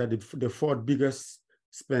the chart that the fourth biggest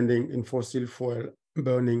spending in fossil fuel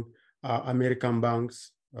burning are American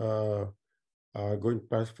banks, going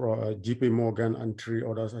past for JP Morgan and 3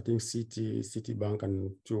 others. I think Citibank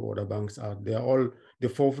and 2 other banks are. They are all the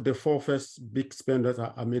four first big spenders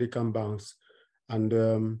are American banks, and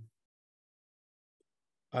 2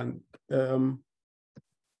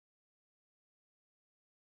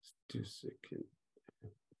 seconds.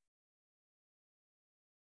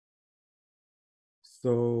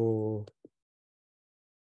 So,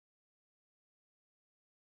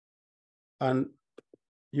 and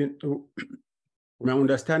my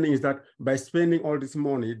understanding is that by spending all this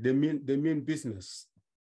money, they mean business.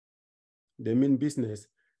 They mean business.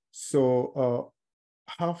 So,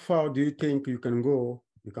 how far do you think you can go?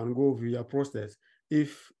 You can go via process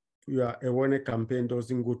if your awareness campaign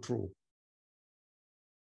doesn't go through.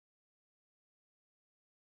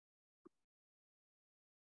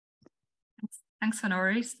 Thanks,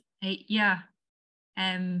 Honoris. Yeah,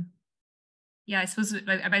 I suppose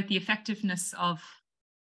about the effectiveness of,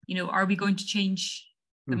 are we going to change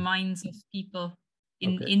the minds of people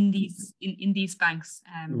in these banks?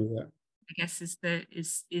 I guess is the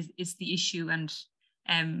issue, and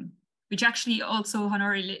which actually also,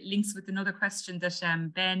 Honore, links with another question that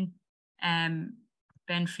Ben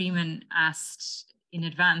Freeman asked in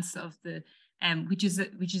advance of the which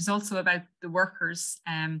is also about the workers.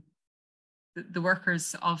 The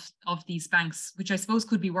workers of these banks, which I suppose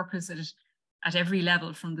could be workers at every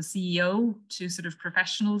level, from the CEO to sort of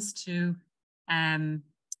professionals to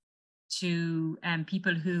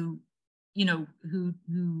people who who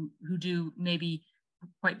do maybe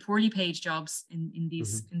quite poorly paid jobs in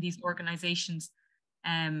these organizations.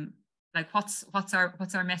 Like what's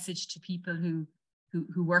our message to people who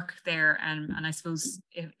work there? And I suppose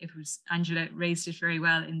it was Angela raised it very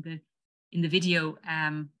well in the video.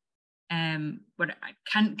 But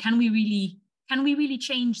can we really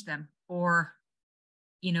change them, or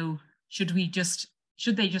should they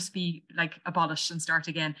just be like abolished and start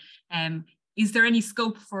again? Is there any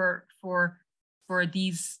scope for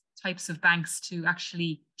these types of banks to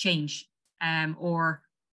actually change, or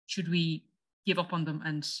should we give up on them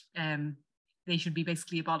and they should be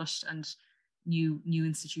basically abolished and new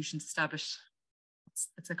institutions established?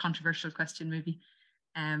 It's a controversial question, maybe.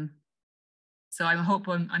 So I hope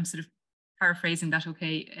I'm sort of paraphrasing that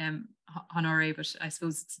okay, Honore, but I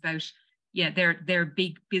suppose it's about, they're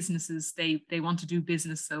big businesses. They want to do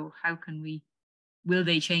business. So how can will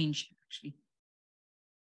they change actually?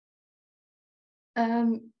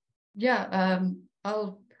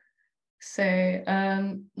 I'll say,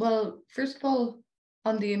 well, first of all,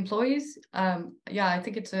 on the employees, I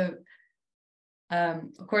think it's of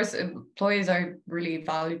course, employees are really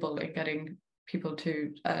valuable at getting people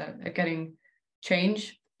to, at getting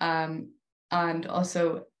change, and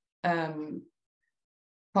also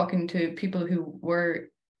talking to people who were,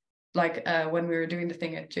 like, when we were doing the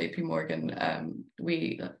thing at JP Morgan,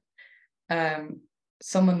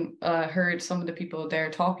 someone heard some of the people there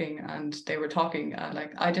talking, and they were talking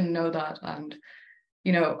like, I didn't know that, and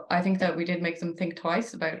I think that we did make them think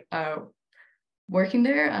twice about working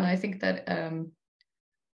there. And I think that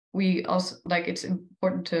we also, like, it's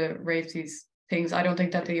important to raise these things. I don't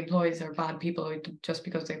think that the employees are bad people just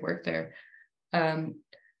because they work there, and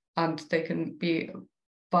they can be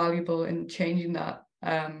valuable in changing that.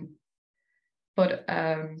 But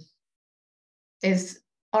are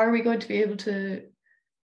we going to be able to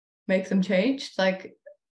make them change? Like,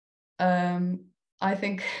 I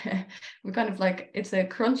think we're kind of like, it's a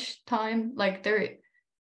crunch time. Like,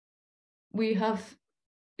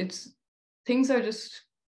 things are just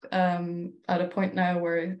at a point now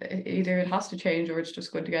where either it has to change or it's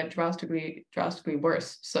just going to get drastically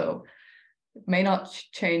worse. So it may not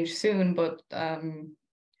change soon, but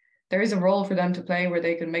there is a role for them to play where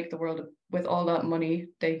they can make the world, with all that money,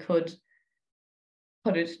 they could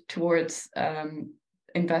put it towards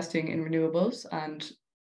investing in renewables and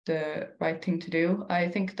the right thing to do. I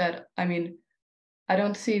think that, I mean, I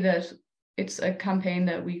don't see that it's a campaign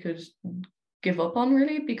that we could give up on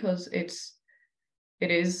really, because it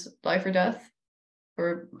is life or death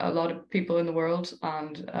for a lot of people in the world.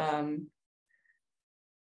 And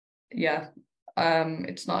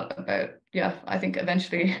it's not about, I think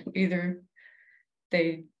eventually either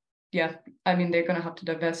they're going to have to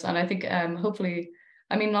divest. And I think hopefully,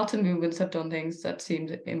 I mean, lots of movements have done things that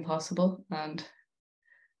seemed impossible, and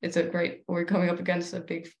we're coming up against a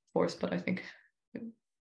big force, but I think,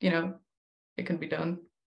 it can be done.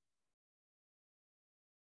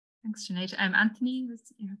 Thanks, Sineaid. Anthony,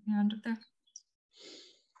 was your hand up there?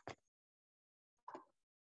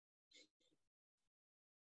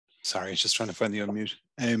 Sorry, I was just trying to find the unmute.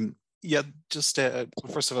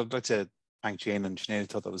 First of all, I'd like to thank Jane and Sineaid. I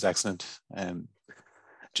thought that was excellent.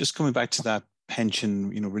 Just coming back to that pension,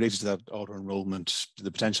 related to that auto-enrollment,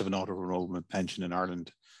 the potential of an auto-enrollment pension in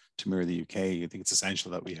Ireland to mirror the UK, I think it's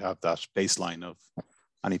essential that we have that baseline of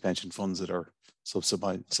any pension funds that are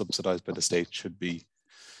subsidised by the state should be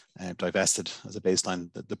divested as a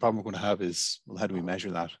baseline. The problem we're going to have is, well, how do we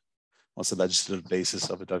measure that? What's the legislative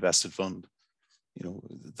basis of a divested fund?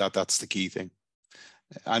 That's the key thing.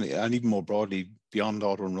 And even more broadly, beyond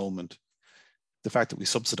auto-enrollment, the fact that we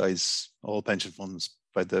subsidise all pension funds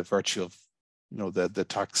by the virtue of the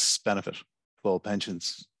tax benefit of all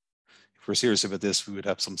pensions. If we're serious about this, we would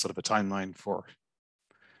have some sort of a timeline for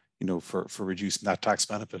reducing that tax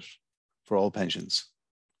benefit for all pensions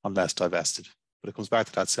unless divested. But it comes back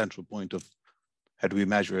to that central point of how do we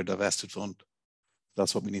measure a divested fund?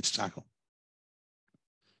 That's what we need to tackle.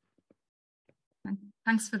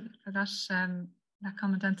 Thanks for that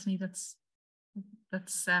comment, Anthony. That's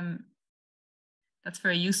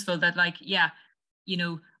very useful. That, like, I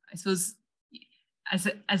suppose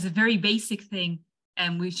as a very basic thing,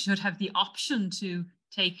 we should have the option to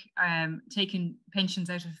taking pensions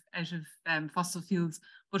out of fossil fuels,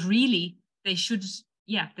 but really there should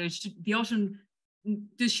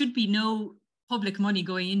be no public money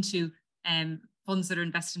going into funds that are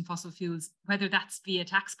invested in fossil fuels, whether that's via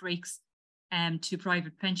tax breaks to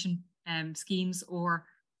private pension schemes or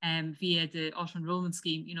via the auto-enrollment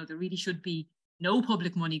scheme. There really should be no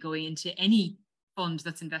public money going into any fund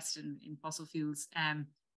that's invested in fossil fuels.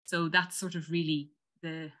 So that's sort of really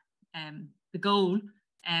the goal,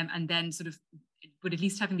 and then but at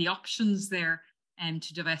least having the options there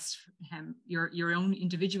to divest your own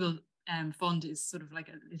individual fund is sort of like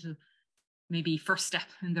a little maybe first step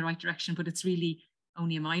in the right direction, but it's really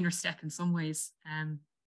only a minor step in some ways.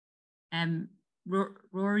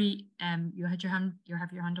 Rory, you have your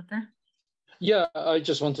hand up there. Yeah, I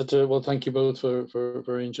just wanted to, thank you both for a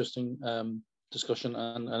very interesting discussion.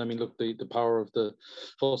 And I mean, look, the power of the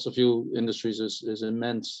fossil fuel industries is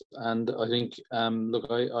immense. And I think,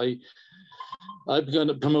 I've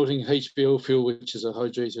begun promoting HBO fuel, which is a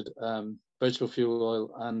hydrated vegetable fuel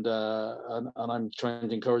oil, and I'm trying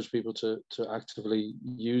to encourage people to actively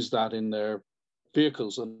use that in their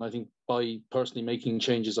vehicles. And I think by personally making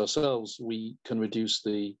changes ourselves, we can reduce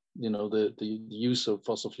the use of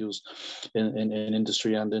fossil fuels in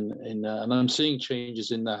industry and and I'm seeing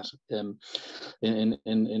changes in that in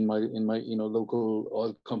my local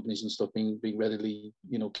oil companies and stuff being readily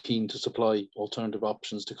keen to supply alternative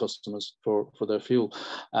options to customers for their fuel,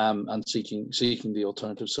 and seeking the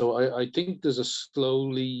alternative. So I think there's a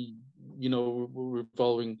slowly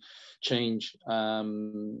revolving change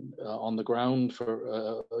on the ground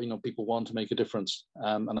for people want to make a difference,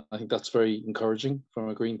 and I think that's very encouraging from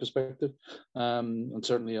a green perspective, and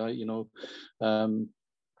certainly I'm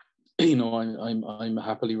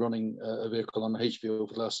happily running a vehicle on HBO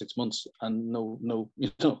for the last 6 months, and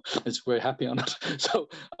it's very happy on it. So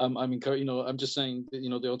I'm encouraged. I'm just saying that,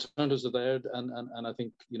 the alternatives are there, and I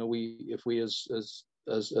think if we as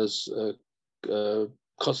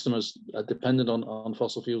customers dependent on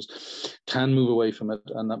fossil fuels can move away from it,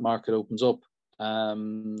 and that market opens up.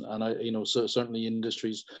 And I, certainly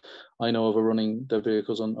industries I know of are running their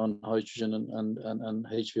vehicles on hydrogen and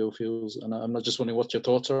HVO fuels. And I'm just wondering what your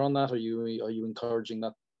thoughts are on that. Are you encouraging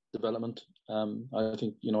that development? I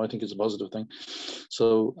think it's a positive thing.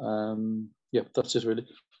 So yeah, that's it really.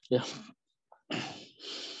 Yeah.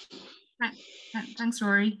 Thanks,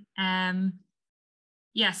 Rory.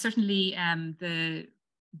 Yeah, certainly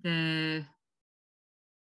the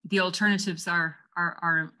alternatives are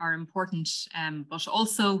important, but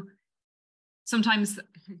also sometimes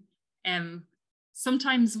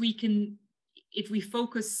we can, if we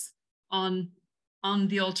focus on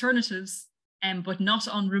the alternatives but not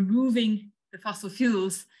on removing the fossil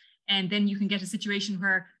fuels, and then you can get a situation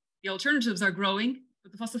where the alternatives are growing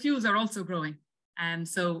but the fossil fuels are also growing,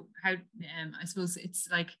 So how I suppose it's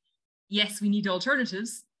like, yes, we need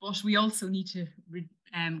alternatives, but we also need to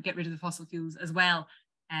get rid of the fossil fuels as well.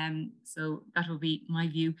 So that will be my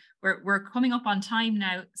view. We're coming up on time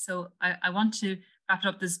now, so I want to wrap it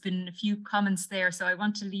up. There's been a few comments there, so I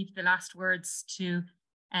want to leave the last words to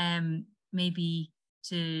maybe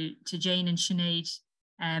to Jane and Sineaid,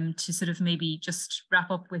 to sort of maybe just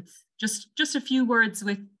wrap up with just a few words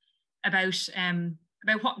about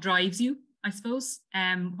what drives you, I suppose.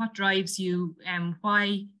 What drives you,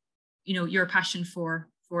 why, you know, your passion for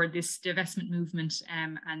this divestment movement,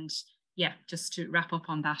 and yeah, just to wrap up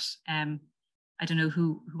on that. I don't know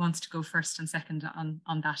who wants to go first and second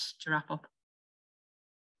on that to wrap up.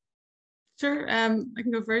 Sure, I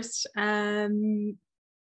can go first.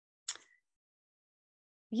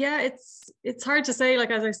 Yeah, it's hard to say. Like,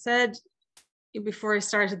 as I said before I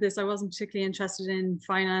started this, I wasn't particularly interested in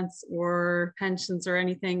finance or pensions or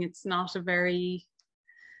anything. It's not a very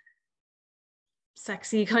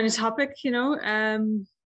sexy kind of topic, you know.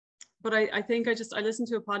 But I think I listened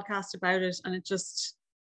to a podcast about it, and it just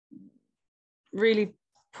really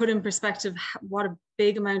put in perspective what a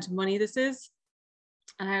big amount of money this is,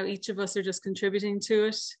 and how each of us are just contributing to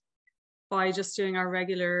it by just doing our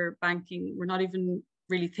regular banking. We're not even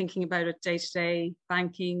really thinking about it day-to-day,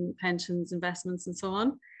 banking, pensions, investments, and so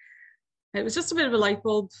on. It was just a bit of a light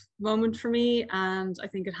bulb moment for me, and I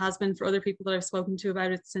think it has been for other people that I've spoken to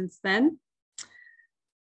about it since then.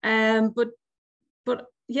 But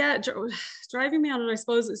yeah, driving me on it, I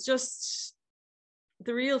suppose, is just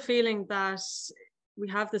the real feeling that we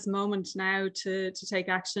have this moment now to take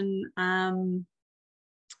action.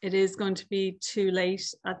 It is going to be too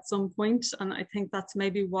late at some point, and I think that's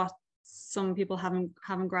maybe what some people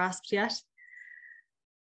haven't grasped yet.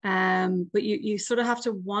 But you sort of have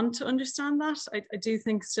to want to understand that. I do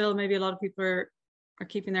think still maybe a lot of people are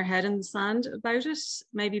keeping their head in the sand about it,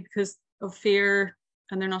 maybe because of fear,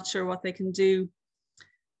 and they're not sure what they can do.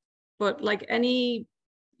 But like any,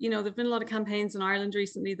 you know, there've been a lot of campaigns in Ireland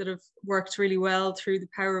recently that have worked really well through the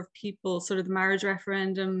power of people, sort of the marriage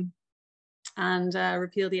referendum, and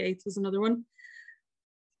Repeal the Eighth was another one.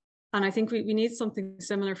 And I think we need something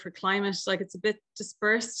similar for climate. Like, it's a bit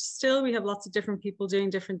dispersed still. We have lots of different people doing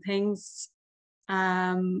different things.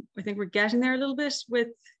 I think we're getting there a little bit with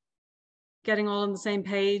getting all on the same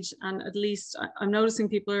page. And at least I'm noticing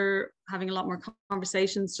people are having a lot more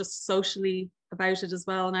conversations just socially about it as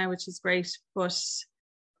well now, which is great. But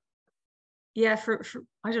yeah, for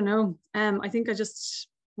I don't know. I think I just,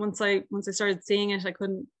 once I started seeing it, I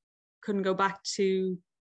couldn't go back to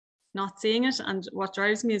not seeing it. And what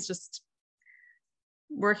drives me is just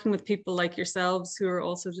working with people like yourselves who are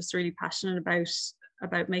also just really passionate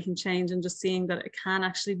about making change, and just seeing that it can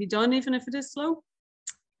actually be done, even if it is slow.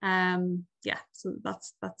 Yeah, so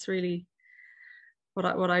that's really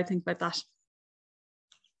what I think about that.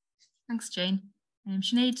 Thanks, Jane.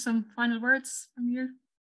 Sineaid, some final words from you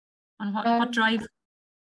on what drive?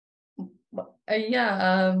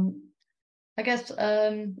 Yeah, I guess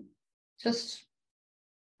just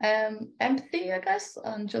empathy, I guess,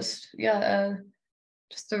 and just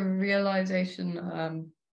just a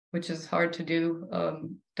realization, which is hard to do,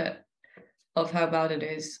 that of how bad it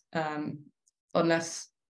is, unless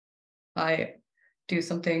I do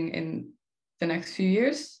something in the next few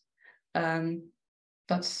years.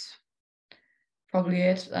 That's probably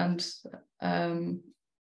it. And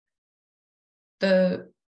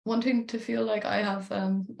the wanting to feel like I have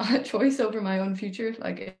a choice over my own future,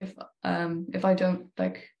 like if I don't,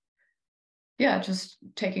 like, yeah, just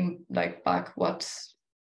taking like back what's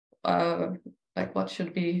like what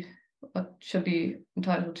should be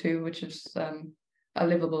entitled to, which is a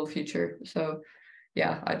livable future. So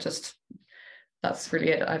yeah, that's really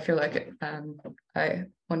it. I feel like I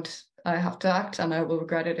have to act, and I will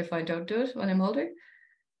regret it if I don't do it when I'm older.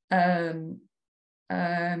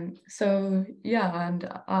 So yeah, and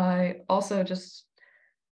I also just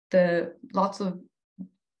it's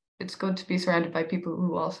good to be surrounded by people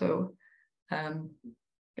who also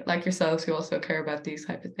like yourselves, who also care about these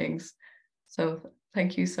type of things. So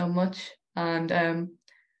thank you so much. And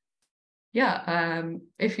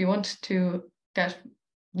if you want to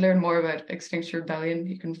learn more about Extinction Rebellion,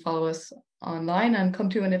 you can follow us online and come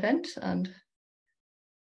to an event and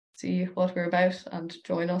see what we're about and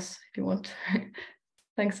join us if you want.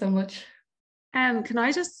 Thanks so much. Can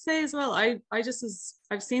I just say as well, I've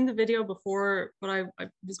seen the video before, but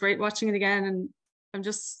it was great watching it again, and I'm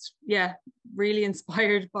just really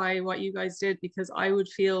inspired by what you guys did, because I would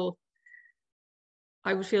feel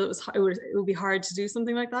it would be hard to do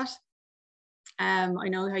something like that. I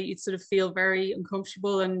know how you'd sort of feel very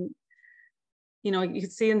uncomfortable, and you know, you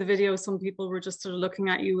could see in the video, some people were just sort of looking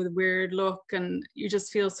at you with a weird look, and you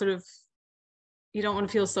just feel sort of, you don't want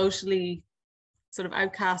to feel socially sort of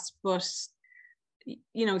outcast, but,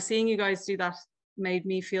 you know, seeing you guys do that made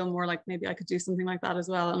me feel more like maybe I could do something like that as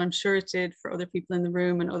well. And I'm sure it did for other people in the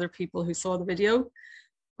room and other people who saw the video,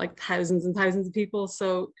 like thousands and thousands of people.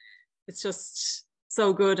 So it's just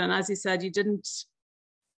so good. And as you said, you didn't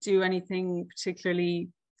do anything particularly,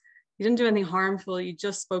 you didn't do anything harmful, you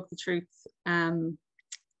just spoke the truth.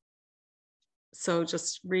 So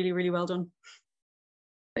just really, really well done.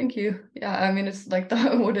 Thank you. Yeah, I mean, it's like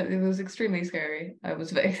that one, it was extremely scary. I was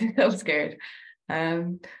scared.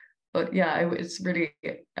 But yeah, it's really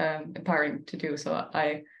empowering to do. So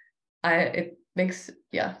it makes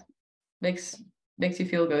you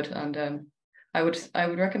feel good, and I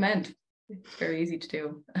would recommend. It's very easy to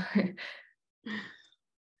do.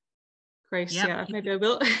 Great. Yep. Yeah, maybe I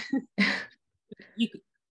will.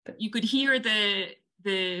 you could hear the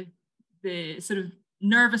sort of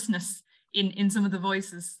nervousness in some of the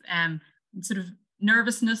voices, sort of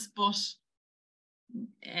nervousness, but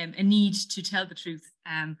a need to tell the truth,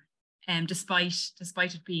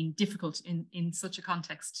 despite it being difficult in such a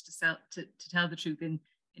context to tell the truth in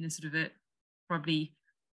a sort of a probably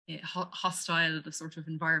hostile sort of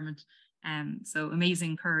environment. So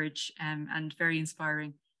amazing courage, and very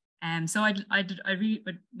inspiring. So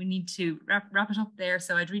we need to wrap it up there.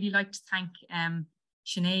 So I'd really like to thank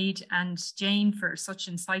Sineaid and Jane for such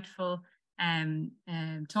insightful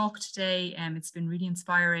talk today. It's been really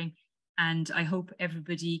inspiring, and I hope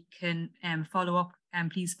everybody can follow up.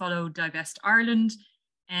 Please follow Divest Ireland.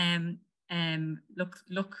 Look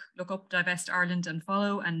up Divest Ireland and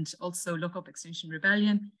follow, and also look up Extinction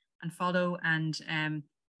Rebellion and follow, and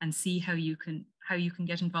see how you can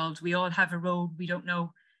get involved. We all have a role. We don't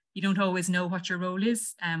know. You don't always know what your role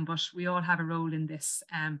is, but we all have a role in this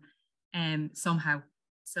somehow.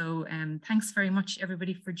 So thanks very much,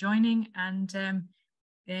 everybody, for joining, and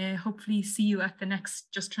hopefully see you at the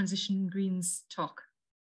next Just Transition Greens talk.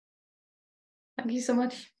 Thank you so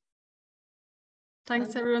much.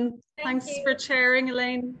 Thanks, everyone. Thanks for chairing,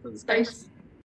 Elaine. It was great. Thanks.